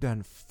Pope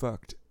done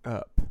fucked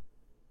up.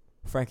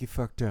 Frankie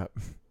fucked up.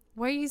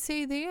 Why you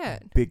say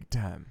that? Big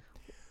time.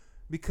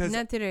 Because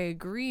Not that I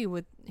agree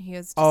with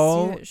his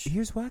oh, decision.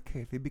 here's why,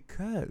 Kathy.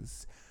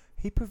 Because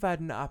he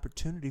provided an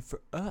opportunity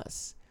for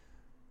us.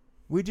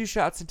 We do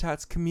shots and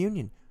tots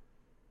communion.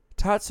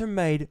 Tots are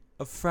made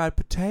of fried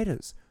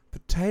potatoes.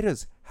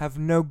 Potatoes have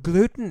no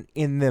gluten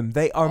in them.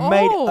 They are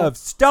made Oh. of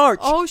starch.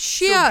 Oh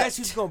shit! So guess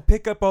who's gonna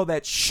pick up all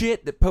that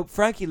shit that Pope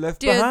Frankie left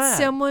Did behind?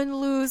 someone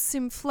lose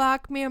some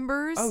flock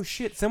members? Oh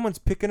shit! Someone's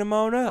picking them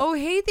on up. Oh,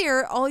 hey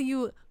there, all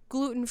you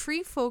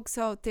gluten-free folks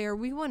out there.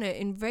 We want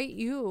to invite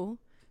you.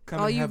 Come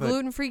all and you have a-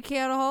 gluten-free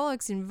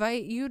cataholics,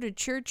 invite you to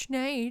church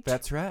night.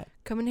 That's right.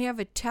 Come and have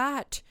a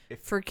tot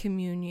If- for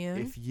communion.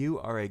 If you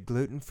are a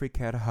gluten-free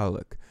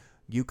cataholic,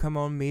 you come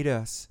on meet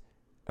us,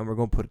 and we're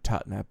gonna put a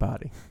tot in that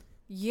body.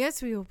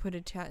 Yes, we will put a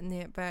tot in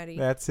that body.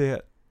 That's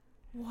it.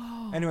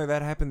 Whoa. Anyway,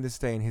 that happened this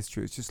day in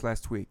history. It was just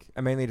last week.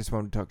 I mainly just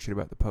wanted to talk shit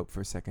about the Pope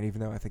for a second,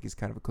 even though I think he's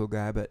kind of a cool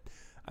guy. But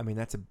I mean,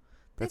 that's a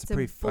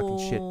pretty fucking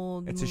shit.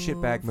 bold It's a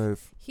shitbag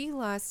move. He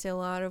lost a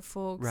lot of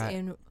folks, Right.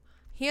 and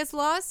he has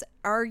lost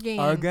our game.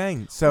 Our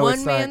gang. So One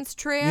it's like, man's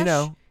trash you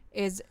know.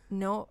 is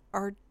no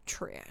our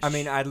trash. I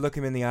mean, I'd look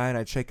him in the eye and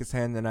I'd shake his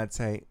hand and I'd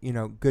say,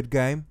 good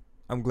game.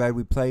 I'm glad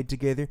we played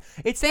together.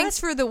 It's thanks nice,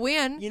 for the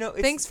win. it's,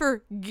 Thanks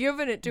for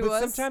giving it to but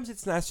us. sometimes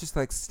it's nice just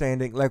like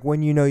standing, like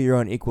when you know you're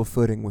on equal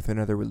footing with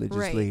another religious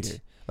Right. leader.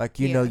 Like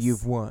you know Yes.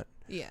 you've won.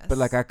 Yes. But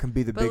like I can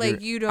be the But, bigger.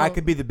 like, you I don't-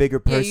 could be the bigger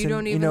person. yeah, you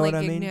don't even know like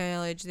what I mean?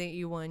 acknowledge that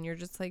you won. You're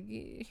just like,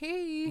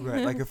 hey.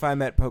 Right. Like if I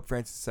met Pope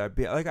Francis, I'd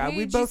be like, Hey,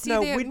 we did you both see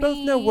know. that We both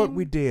know what meme?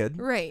 we did.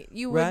 Right.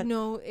 You Right? would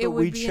know. It But would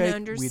we'd be shake, an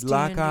understanding. we'd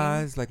lock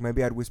eyes. Like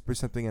maybe I'd whisper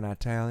something in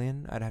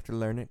Italian. I'd have to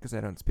learn it because I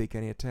don't speak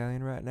any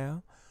Italian right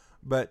now.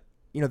 But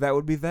that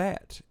would be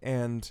that,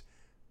 and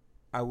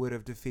I would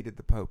have defeated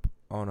the Pope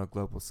on a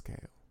global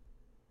scale.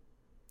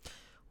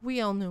 We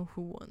all know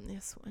who won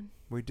this one.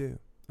 We do.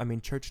 I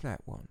mean, Church Night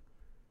won.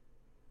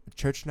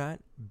 Church Night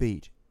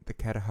beat the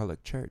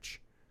Catholic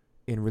Church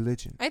in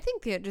religion. I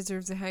think that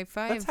deserves a high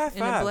five. Let's high And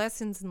five. a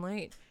blessings and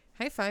light.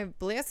 High five.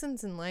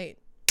 Blessings and light.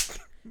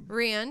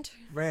 Rand,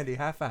 Randy,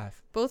 high five.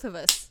 both of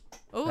us.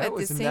 Oh, That at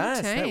was the same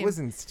nice. time. That was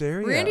in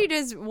stereo. Randy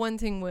does one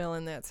thing well,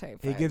 and that's high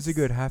five. He gives a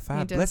good high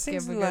five. does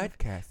Blessings give a and good- light,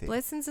 Kathy.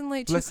 Blessings and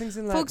light. Blessings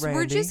and light, Folks, Randy.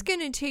 we're just going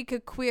to take a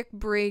quick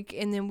break,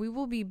 and then we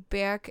will be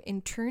back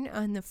and turn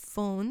on the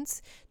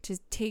phones to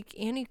take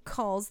any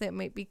calls that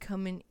might be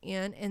coming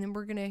in, and then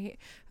we're going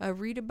to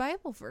read a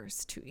Bible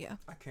verse to you.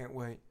 I can't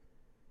wait.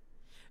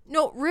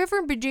 No,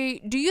 Reverend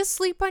BJ, do you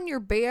sleep on your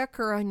back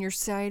or on your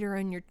side or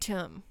on your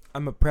tum?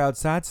 I'm a proud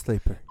side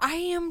sleeper. I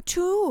am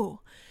too.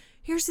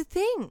 Here's the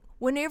thing.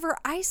 Whenever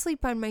I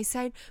sleep on my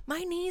side, my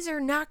knees are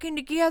knocking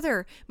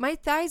together. My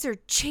thighs are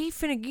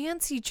chafing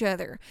against each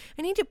other.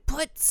 I need to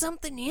put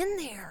something in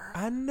there.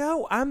 I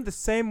know. I'm the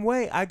same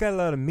way. I got a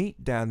lot of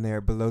meat down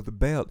there below the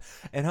belt.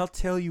 And I'll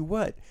tell you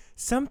what.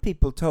 Some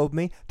people told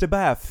me to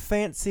buy a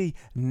fancy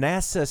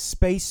NASA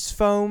space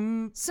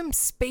foam Some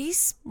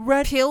space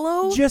right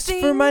pillow just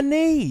thing? for my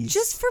knees.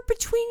 Just for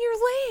between your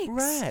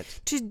legs.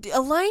 Right. To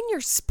align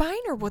your spine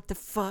or what the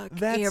fuck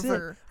That's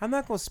ever. it. I'm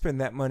not going to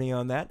spend that money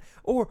on that.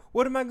 Or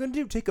what am I going to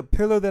do? Take a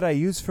pillow that I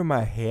use for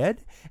my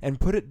head and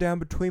put it down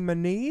between my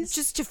knees?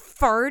 Just to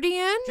fart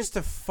in? Just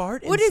to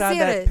fart What is inside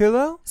that it?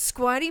 pillow?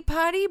 Squatty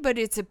potty, but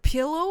it's a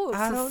pillow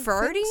I for don't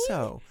farting? think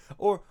so.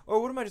 Or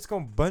what am I just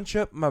going to bunch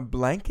up my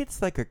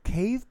blankets like a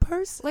cave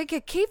person? Like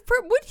a cave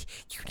bird? What?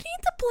 You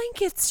need the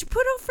blankets to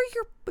put over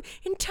your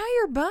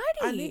entire body.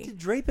 I need to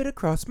drape it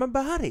across my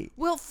body.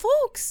 Well,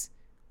 folks,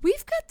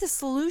 we've got the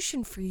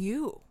solution for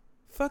you.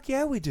 Fuck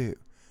yeah, we do.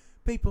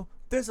 People,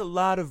 there's a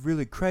lot of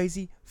really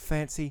crazy,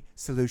 fancy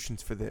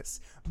solutions for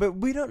this. But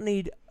we don't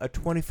need a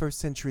 21st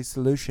century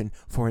solution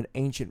for an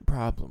ancient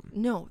problem.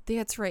 No,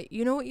 that's right.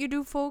 You know what you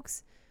do,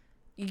 folks?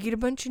 You get a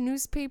bunch of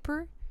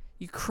newspaper,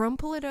 you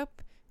crumple it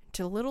up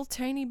into little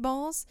tiny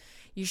balls,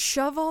 you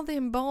shove all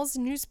them balls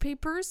of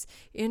newspapers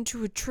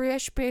into a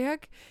trash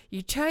bag,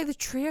 you tie the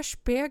trash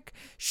bag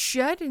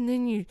shut, and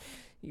then you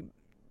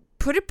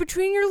put it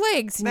between your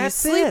legs and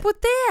That's you sleep it. with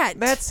that.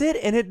 That's it,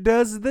 and it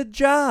does the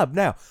job.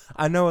 Now,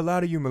 I know a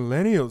lot of you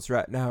millennials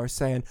right now are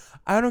saying,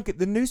 I don't get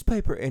the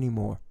newspaper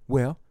anymore.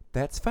 Well,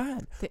 that's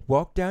fine.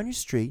 Walk down your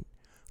street,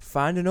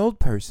 find an old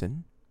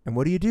person, and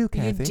what do, You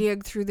Kathy?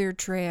 dig through their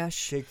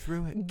trash. Dig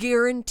through it.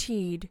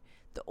 Guaranteed,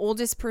 the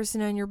oldest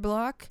person on your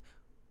block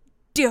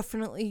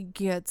definitely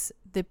gets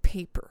the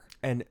paper.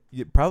 And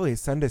probably a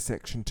Sunday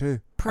section, too.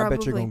 Probably. I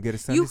bet you're going to get a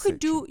Sunday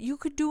section. You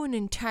could do an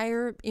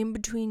entire in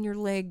between your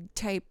leg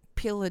type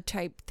pillow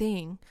type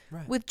thing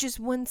Right. with just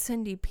one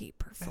Sunday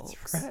paper,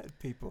 folks. That's right,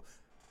 people.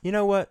 You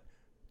know what?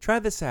 Try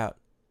this out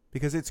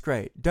because it's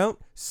great. Don't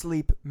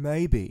sleep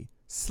maybe.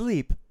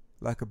 Sleep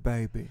like a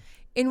baby.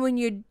 And when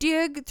you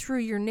dig through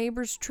your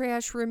neighbor's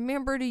trash,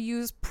 remember to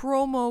use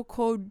promo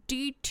code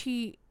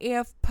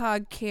DTF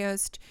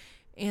podcast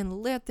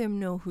and let them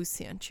know who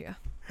sent you.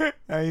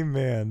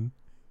 Amen.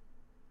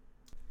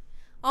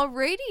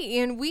 Alrighty,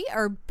 and we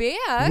are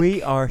back.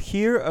 We are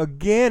here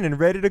again and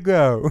ready to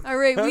go. All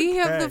right, we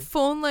have the Okay.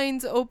 phone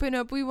lines open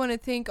up. We want to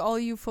thank all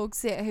you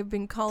folks that have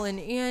been calling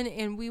in,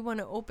 and we want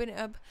to open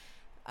up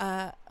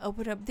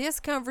this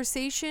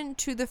conversation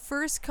to the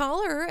first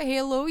caller.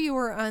 Hello, you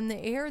are on the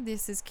air.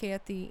 This is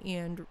Kathy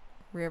and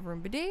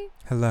Reverend Bidet.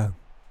 Hello.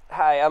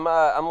 Hi,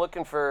 I'm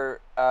looking for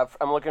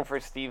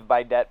Steve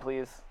Bidet,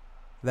 please.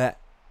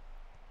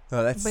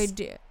 That's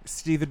Bidet.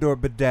 Stevedore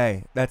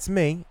Bidet. That's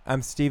me.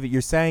 I'm Steve.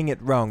 You're saying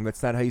it wrong.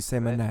 That's not how you say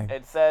my name.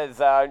 It says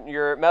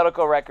your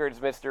medical records,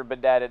 Mr.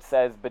 Bidet. It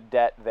says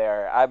Bidet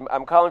there.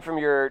 I'm calling from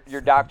your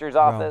doctor's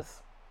Wrong.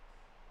 office.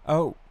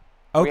 Oh,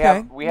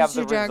 okay. We have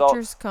the Your doctor's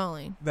results.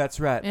 calling. That's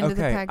right. End of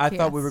the Okay. I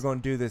thought we podcast. were going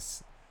to do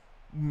this.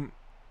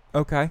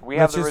 Okay. We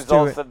have let's the just do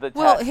results it. of the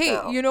Well, test hey,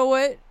 now. you know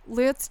what?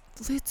 Let's.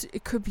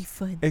 It could be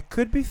fun. It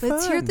could be fun.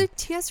 Let's hear the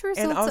test results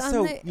and also,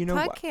 on the you know,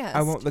 podcast.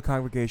 I want the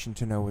congregation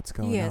to know what's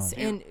going Yes, on.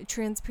 and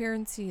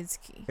transparency is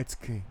key. It's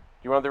key.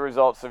 You want the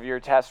results of your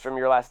test from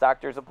your last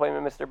doctor's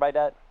appointment, Mr.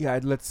 Bidet? Yeah,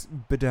 let's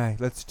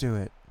do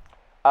it.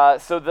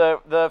 So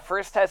the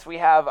first test we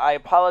have, I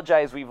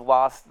apologize, we've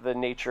lost the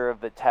nature of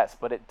the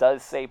test, but it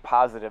does say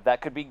positive.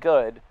 That could be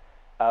good,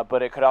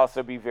 but it could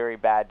also be very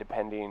bad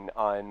depending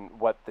on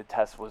what the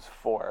test was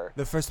for.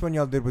 The first one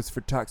y'all did was for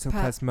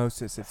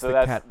toxoplasmosis. It's So the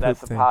that's cat poop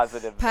that's a thing.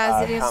 positive.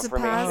 Positive's a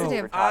confirmation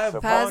positive. for I've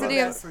toxoplasmosis. wanted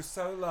Positive. that for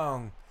so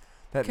long.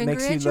 That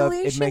makes you love.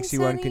 It makes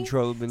you honey.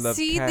 uncontrollably love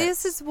See, cats.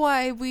 this is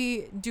why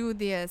we do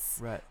this.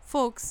 right.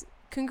 Folks,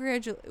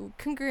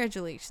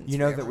 congratulations. You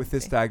know that Reverend with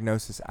this Bidet.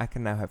 diagnosis, I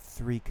can now have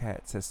 3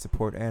 cats as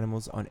support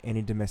animals on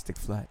any domestic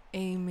flight.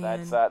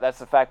 Amen.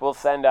 That's a fact. We'll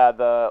send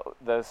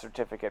the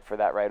certificate for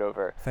that right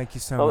over. Thank you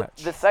so Well,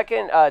 much. the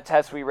second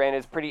test we ran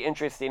is pretty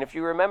interesting. If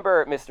you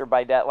remember, Mr.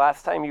 Bidet,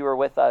 last time you were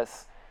with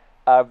us,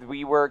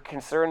 we were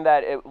concerned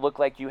that it looked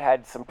like you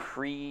had some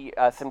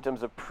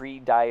symptoms of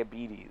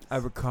pre-diabetes. I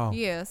recall.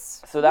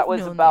 Yes. So that we've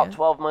was known about that.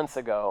 12 months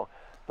ago.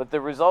 But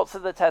the results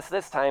of the test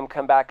this time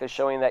come back as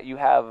showing that you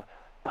have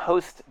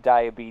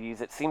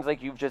post-diabetes. It seems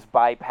like you've just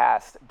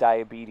bypassed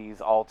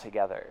diabetes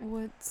altogether.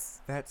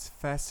 That's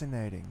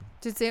fascinating.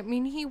 Does that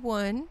mean he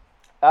won?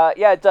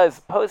 Yeah, it does.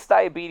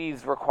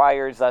 Post-diabetes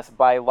requires us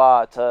by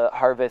law to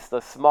harvest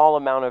a small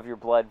amount of your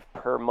blood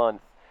per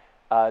month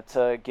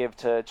to give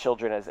to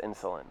children as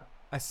insulin.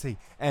 I see.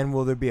 And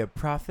will there be a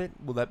profit?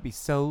 Will that be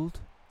sold?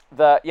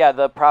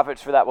 The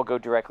profits for that will go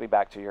directly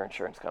back to your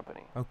insurance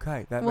company.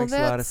 Okay, that Well, makes a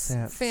lot of that's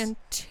sense.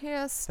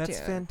 fantastic. That's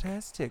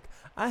fantastic.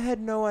 I had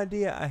no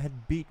idea I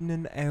had beaten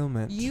an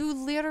ailment. You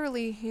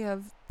literally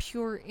have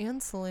pure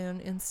insulin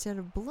instead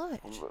of blood.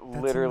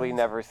 Literally amazing.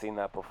 never seen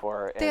that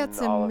before That's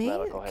in all amazing. of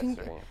medical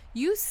history.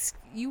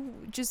 You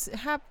just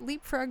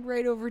leapfrog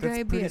right over That's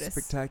pretty diabetes.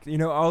 spectacular. You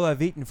know, all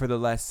I've eaten for the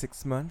last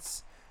 6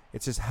 months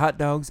It's just hot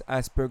dogs,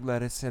 iceberg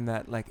lettuce, and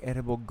that like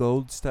edible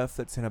gold stuff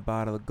that's in a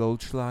bottle of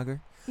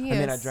Goldschlager. Yes. I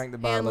mean, I drank the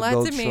and bottle of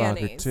lots of Goldschlager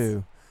mayonnaise.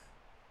 too,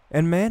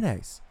 and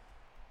mayonnaise.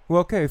 Well,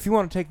 okay, if you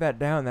want to take that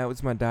down, that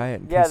was my diet.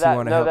 In Yeah, case you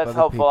want to help that's other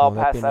helpful. people, I'll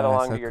that'd pass be that nice.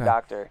 along to your Okay.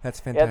 doctor.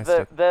 That's Yeah,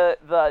 fantastic.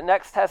 the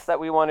next test that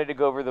we wanted to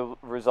go over the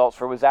results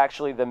for was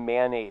actually the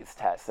mayonnaise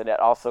test, and it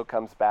also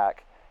comes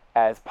back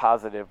as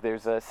positive.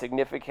 There's a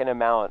significant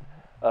amount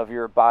of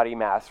your body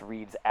mass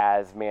reads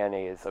as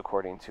mayonnaise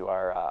according to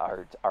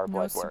our No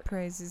blood work.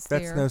 surprises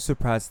That's there. no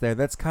surprise there.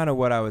 That's kind of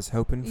what I was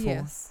hoping for.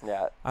 Yes.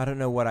 Yeah. I don't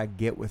know what I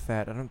get with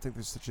that. I don't think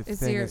there's such a Is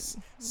thing there- as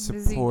does he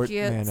support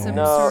get mayonnaise. some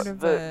No, sort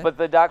of but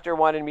the doctor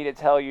wanted me to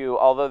tell you,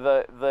 although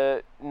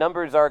the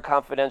numbers are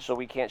confidential,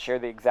 we can't share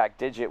the exact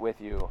digit with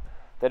you,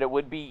 that it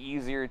would be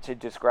easier to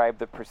describe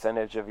the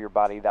percentage of your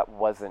body that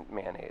wasn't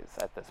mayonnaise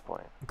at this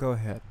point. Go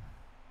ahead.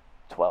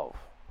 12.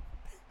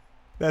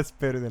 That's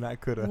better than I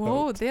could have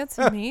Whoa, hoped. that's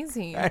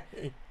amazing.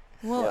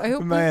 Well, Yeah. I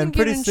hope Man, we can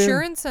pretty get soon-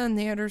 insurance on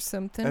that or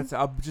something. That's.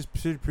 I'll just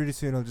pretty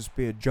soon. It'll just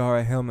be a jar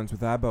of Hellman's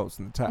with eyeballs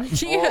in the top.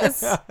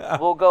 Yes.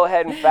 We'll go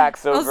ahead and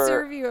fax I'll over.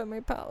 serve you at my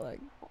potluck.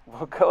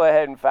 We'll go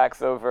ahead and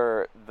fax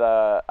over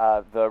the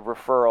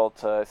referral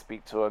to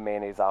speak to a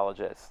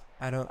mayonnaiseologist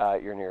I don't.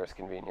 at your nearest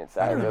convenience.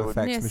 I don't It have a would,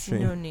 fax Yes,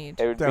 machine. no need.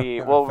 it would Don't be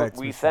have a well. fax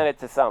We machine. sent it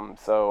to some,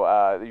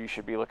 so you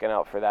should be looking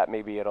out for that.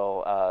 Maybe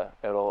it'll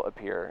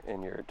appear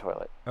in your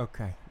toilet.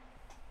 Okay.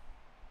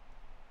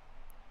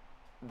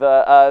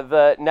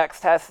 The next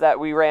test that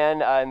we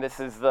ran, and this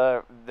is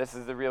the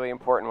really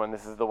important one.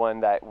 This is the one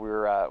that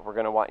we're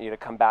going to want you to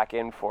come back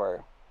in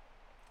for.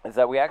 Is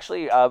that we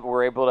actually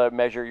were able to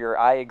measure your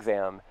eye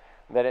exam.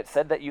 That it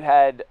said that you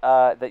had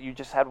that you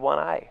just had one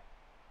eye.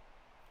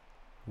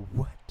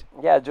 What?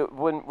 Yeah.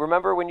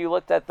 Remember when you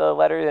looked at the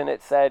letter and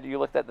it said you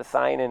looked at the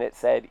sign and it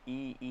said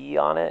EE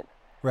on it?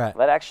 Right.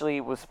 That actually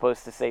was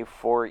supposed to say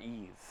 4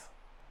 E's.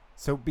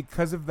 So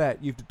because of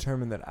that, you've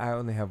determined that I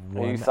only have And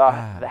one you saw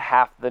eye.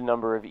 half the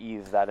number of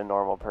E's that a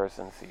normal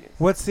person sees.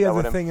 What's the That other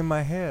would've- thing in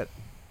my head?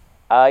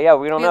 Yeah,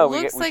 we don't It know.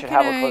 We looks like should an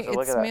have a eye. closer It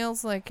look at that.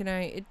 smells like an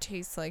eye. It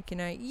tastes like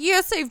an eye.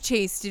 Yes, I've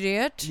tasted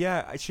it.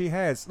 Yeah, she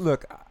has.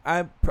 Look,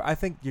 I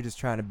think you're just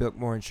trying to bilk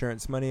more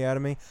insurance money out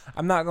of me.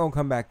 I'm not gonna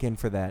come back in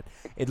for that.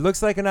 It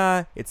looks like an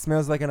eye. It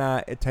smells like an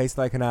eye. It tastes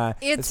like an eye.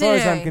 It's as far an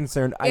as I'm eye.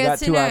 concerned, I got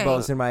It's two an eye.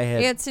 eyeballs in my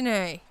head. It's an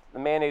eye. The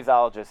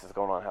mayonnaiseologist is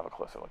going to want to have a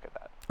closer look at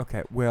that.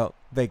 Okay, well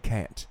they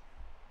can't,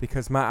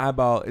 because my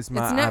eyeball is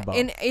my It's not. eyeball.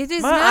 And it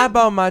is my not.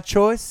 eyeball, my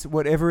choice.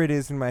 Whatever it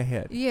is in my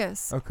head.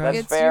 Yes. Okay. That's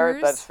It's fair.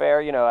 yours. That's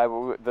fair. You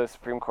know, the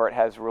Supreme Court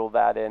has ruled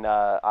that in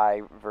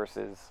eye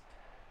versus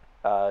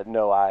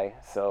no eye.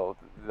 So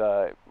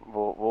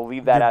we'll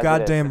leave that You're as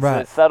goddamn it is.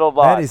 right. It's a settled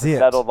law. That it's is a it.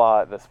 settled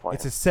law at this point.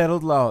 It's a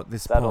settled law at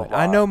this Settled point.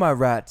 I law. know my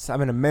rights.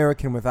 I'm an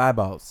American with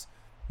eyeballs.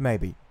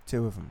 Maybe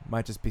 2 of them.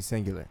 Might just be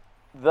singular.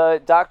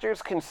 The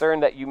doctor's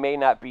concerned that you may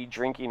not be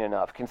drinking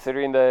enough,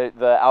 considering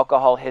the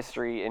alcohol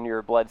history in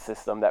your blood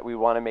system, that we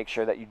want to make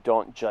sure that you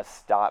don't just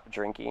stop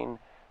drinking.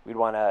 We'd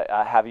want to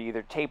have you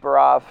either taper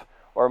off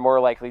or more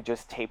likely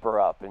just taper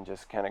up and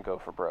just kind of go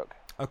for broke.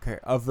 Okay,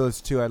 of those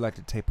 2, I'd like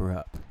to taper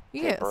up.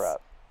 Yes. Taper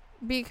up.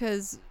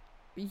 Because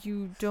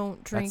you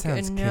don't drink that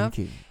sounds enough.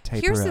 kinky.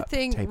 Taper Here's up, the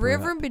thing, taper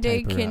Reverend up,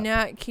 Bidet taper up.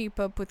 cannot keep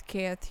up with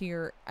Kath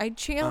here. I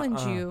challenge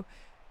Uh-uh. you,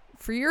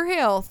 for your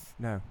health,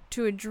 No.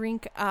 to a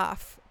drink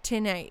off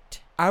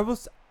tonight. I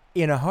was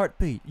in a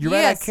heartbeat. You're right,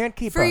 I Yes, can't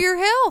keep for up. your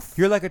health.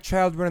 You're like a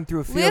child running through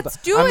a field. Let's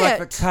do I'm like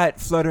a it. kite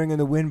fluttering in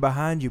the wind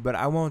behind you, but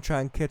I won't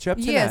try and catch up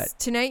tonight. Yes,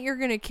 tonight you're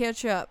going to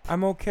catch up.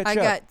 I'm going to catch I up.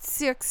 got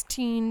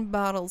 16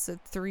 bottles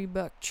at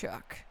 $3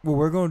 Chuck. Well,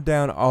 we're going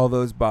down all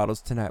those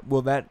bottles tonight.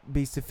 Will that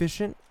be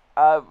sufficient?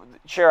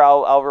 Sure,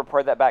 I'll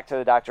report that back to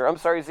the doctor. I'm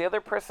sorry, is the other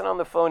person on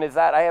the phone, is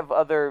that, I have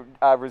other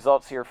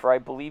results here for, I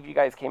believe you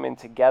guys came in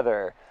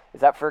together.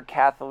 Is that for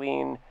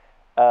Kathleen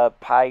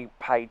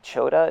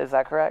Paichota, is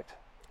that correct?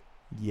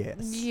 Yes.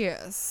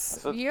 Yes.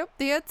 So- Yep,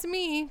 that's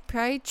me.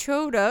 Probably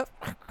chewed up.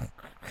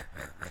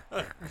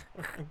 What an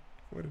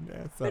What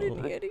an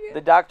asshole. idiot.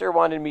 The doctor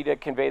wanted me to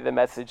convey the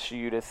message to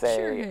you to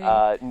say,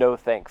 Sure. no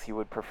thanks. He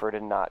would prefer to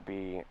not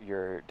be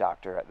your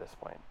doctor at this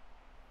point.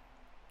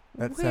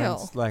 That Well,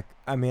 sounds like,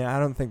 I mean, I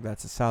don't think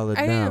that's a solid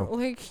I no. didn't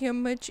like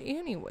him much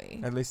anyway.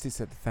 At least he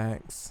said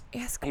thanks.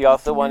 Ask He about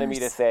also the wanted me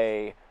to nurse.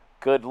 say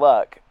good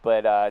luck,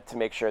 but to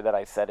make sure that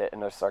I said it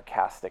in a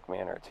sarcastic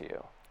manner to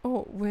you.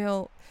 Oh,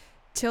 well,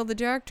 tell the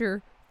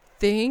doctor,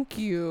 thank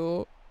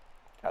you.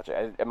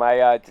 Gotcha. Am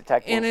I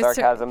detecting In a sar-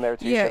 sarcasm there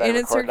too? Yeah, Should I in a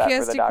record that for the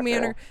sarcastic doctor?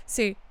 manner,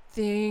 say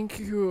thank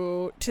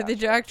you to the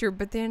Gotcha. doctor,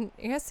 but then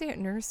ask that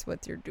nurse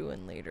what they're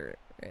doing later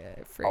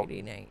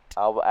Friday night.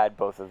 I'll add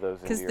both of those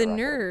into Because your the record.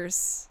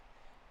 nurse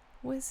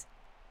was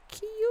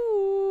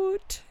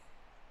cute.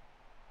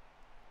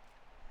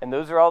 And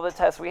those are all the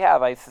tests we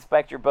have. I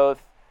suspect you're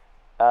both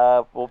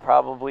will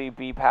probably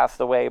be passed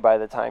away by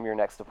the time your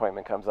next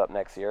appointment comes up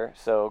next year.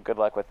 So good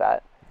luck with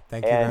that.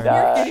 Thank you And, very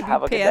You're much. going to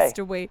have a be good passed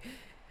day. away.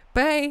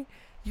 Bye.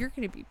 You're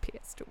going to be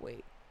passed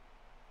away.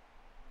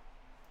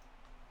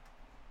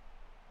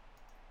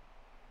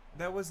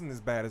 That wasn't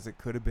as bad as it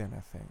could have been,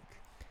 I think.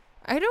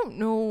 I don't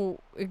know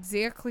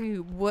exactly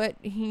what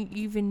he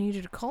even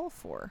needed a call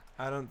for.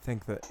 I don't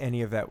think that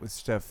any of that was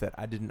stuff that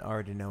I didn't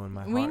already know in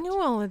my We heart.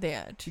 knew all of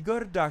that. You go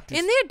to doctors.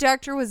 And that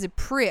doctor was a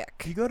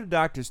prick. You go to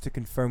doctors to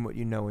confirm what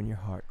you know in your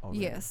heart already.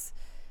 Yes,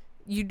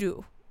 you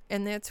do.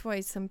 And that's why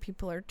some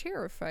people are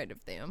terrified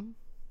of them.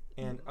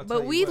 And I'll But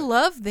tell you we what,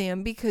 love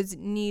them because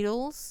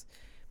needles,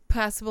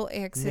 possible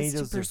access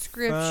needles to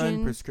are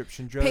fun,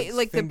 prescription drugs,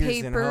 like the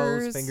fingers in holes,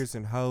 papers, fingers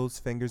in holes,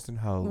 fingers in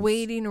holes.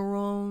 waiting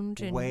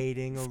around and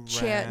Waiting around.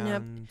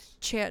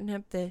 chatting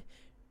up the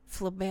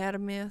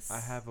phlebotomist. I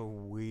have a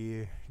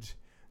weird.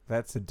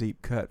 That's a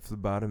deep cut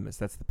phlebotomist.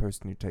 That's the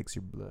person who takes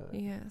your blood.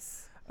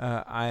 Yes.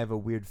 I have a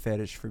weird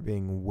fetish for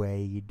being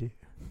weighed.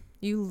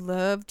 He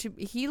loves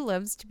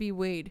to be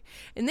weighed.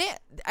 And that,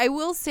 I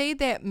will say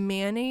that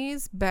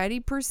mayonnaise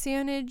body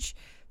percentage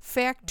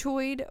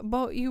factoid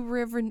about you,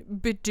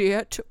 Reverend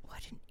Bidet.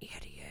 What an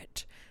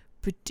idiot.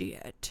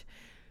 Bidet.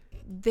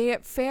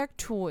 That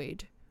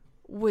factoid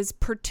was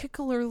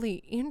particularly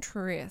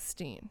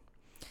interesting.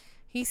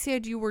 He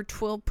said you were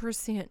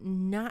 12%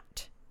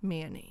 not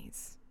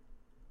mayonnaise.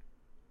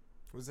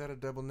 Was that a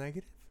double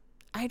negative?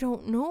 I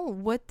don't know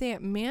what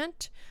that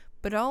meant,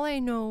 but all I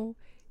know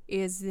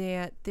is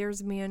that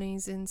there's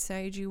mayonnaise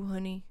inside you,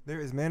 honey. There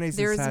is mayonnaise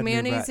There's inside me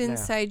mayonnaise right now.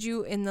 inside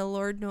you, and the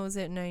Lord knows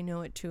it, and I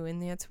know it too,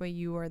 and that's why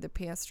you are the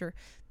pastor,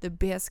 the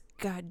best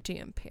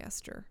goddamn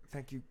pastor.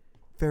 Thank you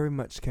very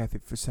much, Kathy,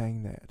 for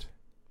saying that.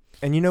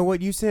 And you know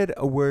what? You said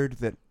a word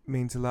that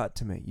means a lot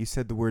to me. You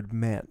said the word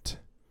meant.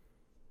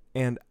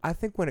 And I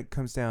think when it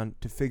comes down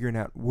to figuring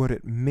out what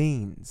it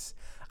means,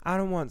 I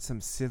don't want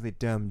some silly,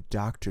 dumb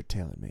doctor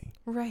telling me.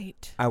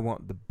 Right. I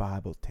want the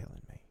Bible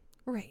telling me.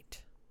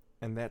 Right.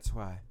 And that's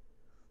why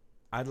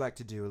I'd like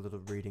to do a little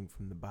reading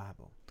from the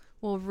Bible.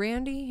 Well,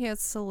 Randy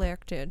has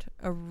selected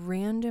a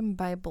random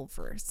Bible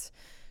verse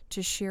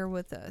to share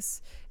with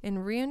us.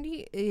 And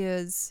Randy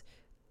is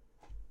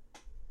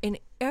an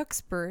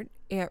expert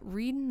at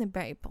reading the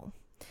Bible.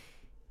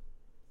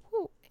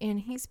 Ooh,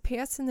 and he's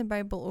passing the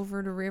Bible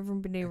over to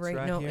Reverend Bidet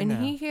right now. And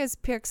he has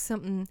picked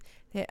something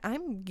that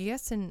I'm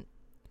guessing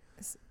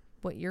is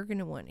what you're going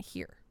to want to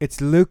hear.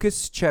 It's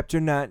Lucas chapter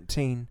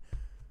 19,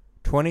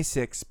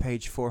 26,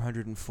 page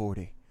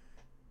 440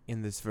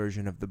 in this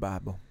version of the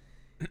Bible.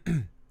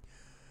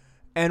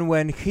 And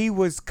when he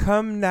was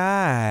come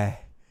nigh,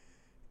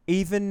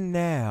 even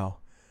now,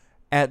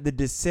 at the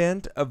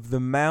descent of the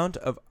Mount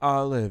of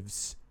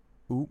Olives.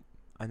 Ooh,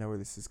 I know where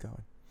this is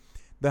going.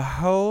 The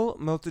whole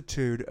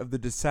multitude of the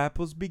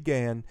disciples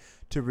began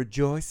to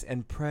rejoice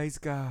and praise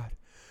God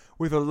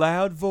with a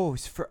loud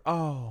voice for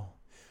all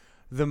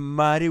the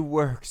mighty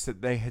works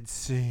that they had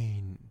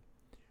seen,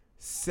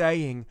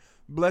 saying,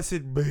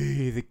 Blessed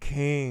be the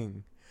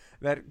King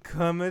that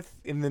cometh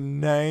in the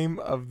name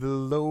of the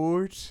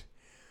Lord.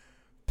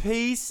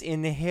 Peace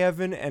in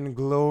heaven and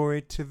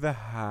glory to the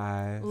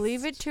highest.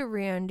 Leave it to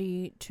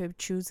Randy to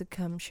choose a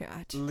cum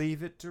shot.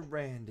 Leave it to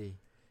Randy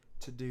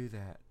to do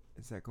that.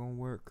 Is that going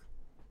to work?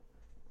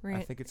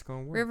 I think it's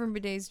going to work. Reverend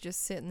Bidet's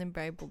just sitting the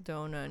Bible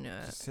down on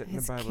Sitting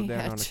his the Bible cat.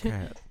 down on a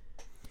cat.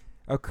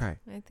 Okay.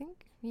 I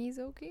think he's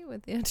okay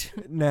with it.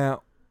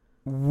 Now,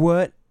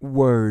 what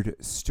word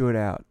stood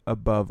out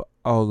above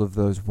all of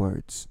those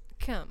words?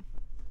 Come.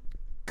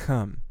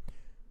 Come.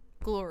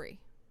 Glory.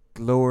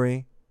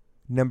 Glory.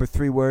 Number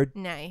 3 word?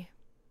 Nay.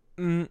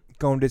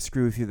 Gonna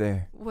disagree with you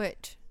there.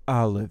 What?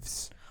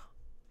 Olives.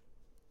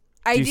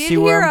 I Do you did see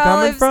where hear I'm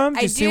coming olives. from?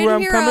 Do you see where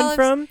I'm coming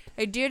from?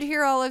 I did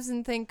hear olives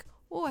and think,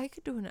 oh, I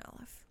could do an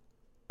olive.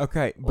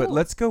 Okay, but Oh.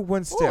 let's go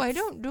one step. Oh, I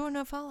don't do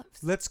enough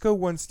olives. Let's go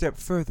one step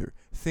further.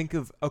 Think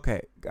of,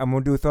 okay, I'm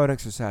going to do a thought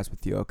exercise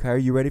with you, okay? Are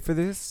you ready for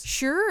this?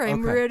 Sure,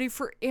 I'm Okay. ready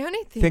for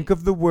anything. Think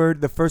of the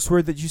word, the first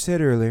word that you said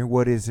earlier.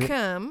 What is it?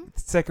 Come.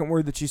 The second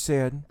word that you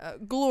said.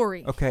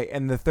 Glory. Okay,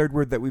 and the third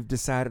word that we've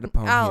decided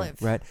upon Olive.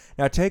 here, right?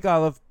 Now take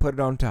olive, put it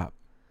on top.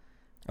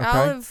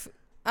 Okay?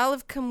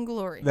 Olive come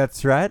glory.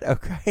 That's right.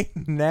 Okay,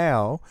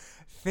 now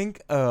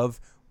think of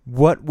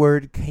what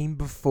word came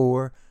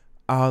before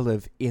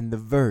olive in the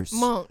verse.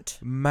 Mount.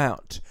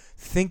 Mount.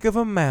 Think of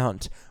a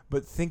mount,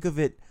 but think of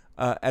it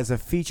as a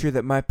feature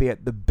that might be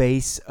at the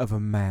base of a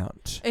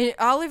mount. An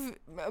olive,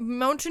 a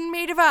mountain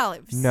made of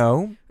olives.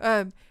 No.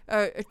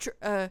 What's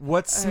uh,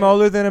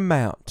 smaller than a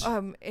mount?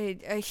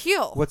 A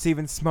hill. What's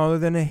even smaller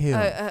than a hill?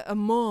 A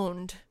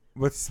mound.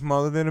 What's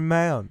smaller than a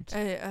mound?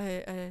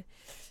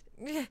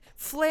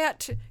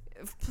 Flat.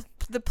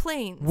 The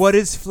plains. What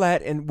is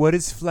flat and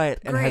has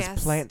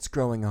Grass. plants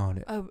growing on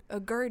it? A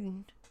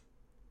garden.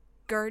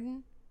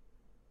 Garden.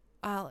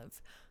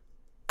 Olive.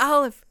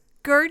 Olive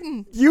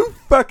Garden. You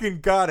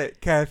fucking got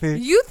it, Kathy.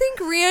 You think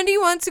Randy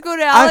wants to go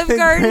to I Olive think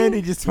Garden?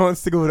 Randy just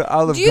wants to go to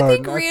Olive Do you Garden.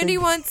 think I Randy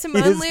wants some he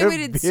is a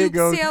unlimited soup big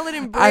old- salad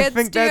and breadsticks? I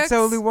think that's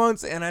all he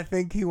wants, and I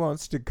think he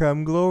wants to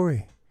come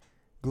glory.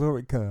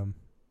 Glory come.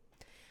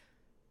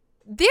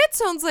 That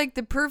sounds like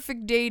the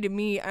perfect day to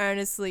me,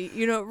 honestly.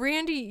 You know,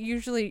 Randy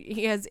usually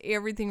he has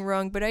everything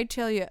wrong, but I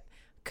tell you,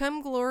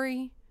 come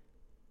glory,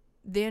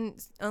 then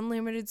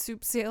unlimited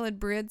soup salad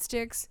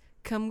breadsticks,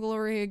 come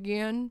glory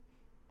again.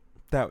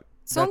 That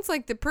Sounds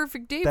like the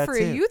perfect day that's for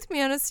a it. youth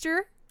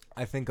minister.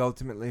 I think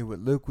ultimately what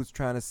Luke was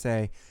trying to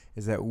say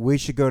is that we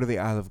should go to the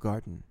Olive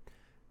Garden.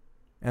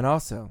 And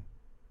also,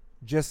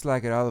 just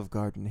like at Olive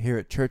Garden, here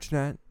at Church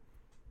Night,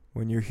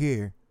 when you're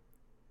here,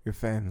 you're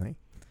family.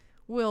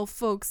 Well,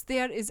 folks,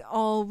 that is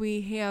all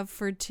we have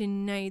for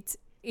tonight's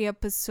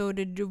episode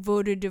of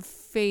Devoted to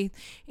Faith.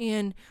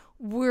 And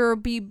we'll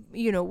be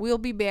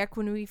back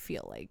when we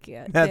feel like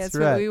it. That's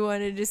right. What we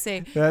wanted to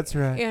say. That's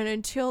right. And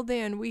until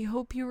then, we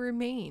hope you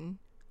remain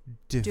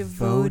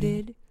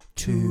Devoted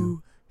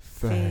to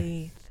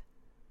faith.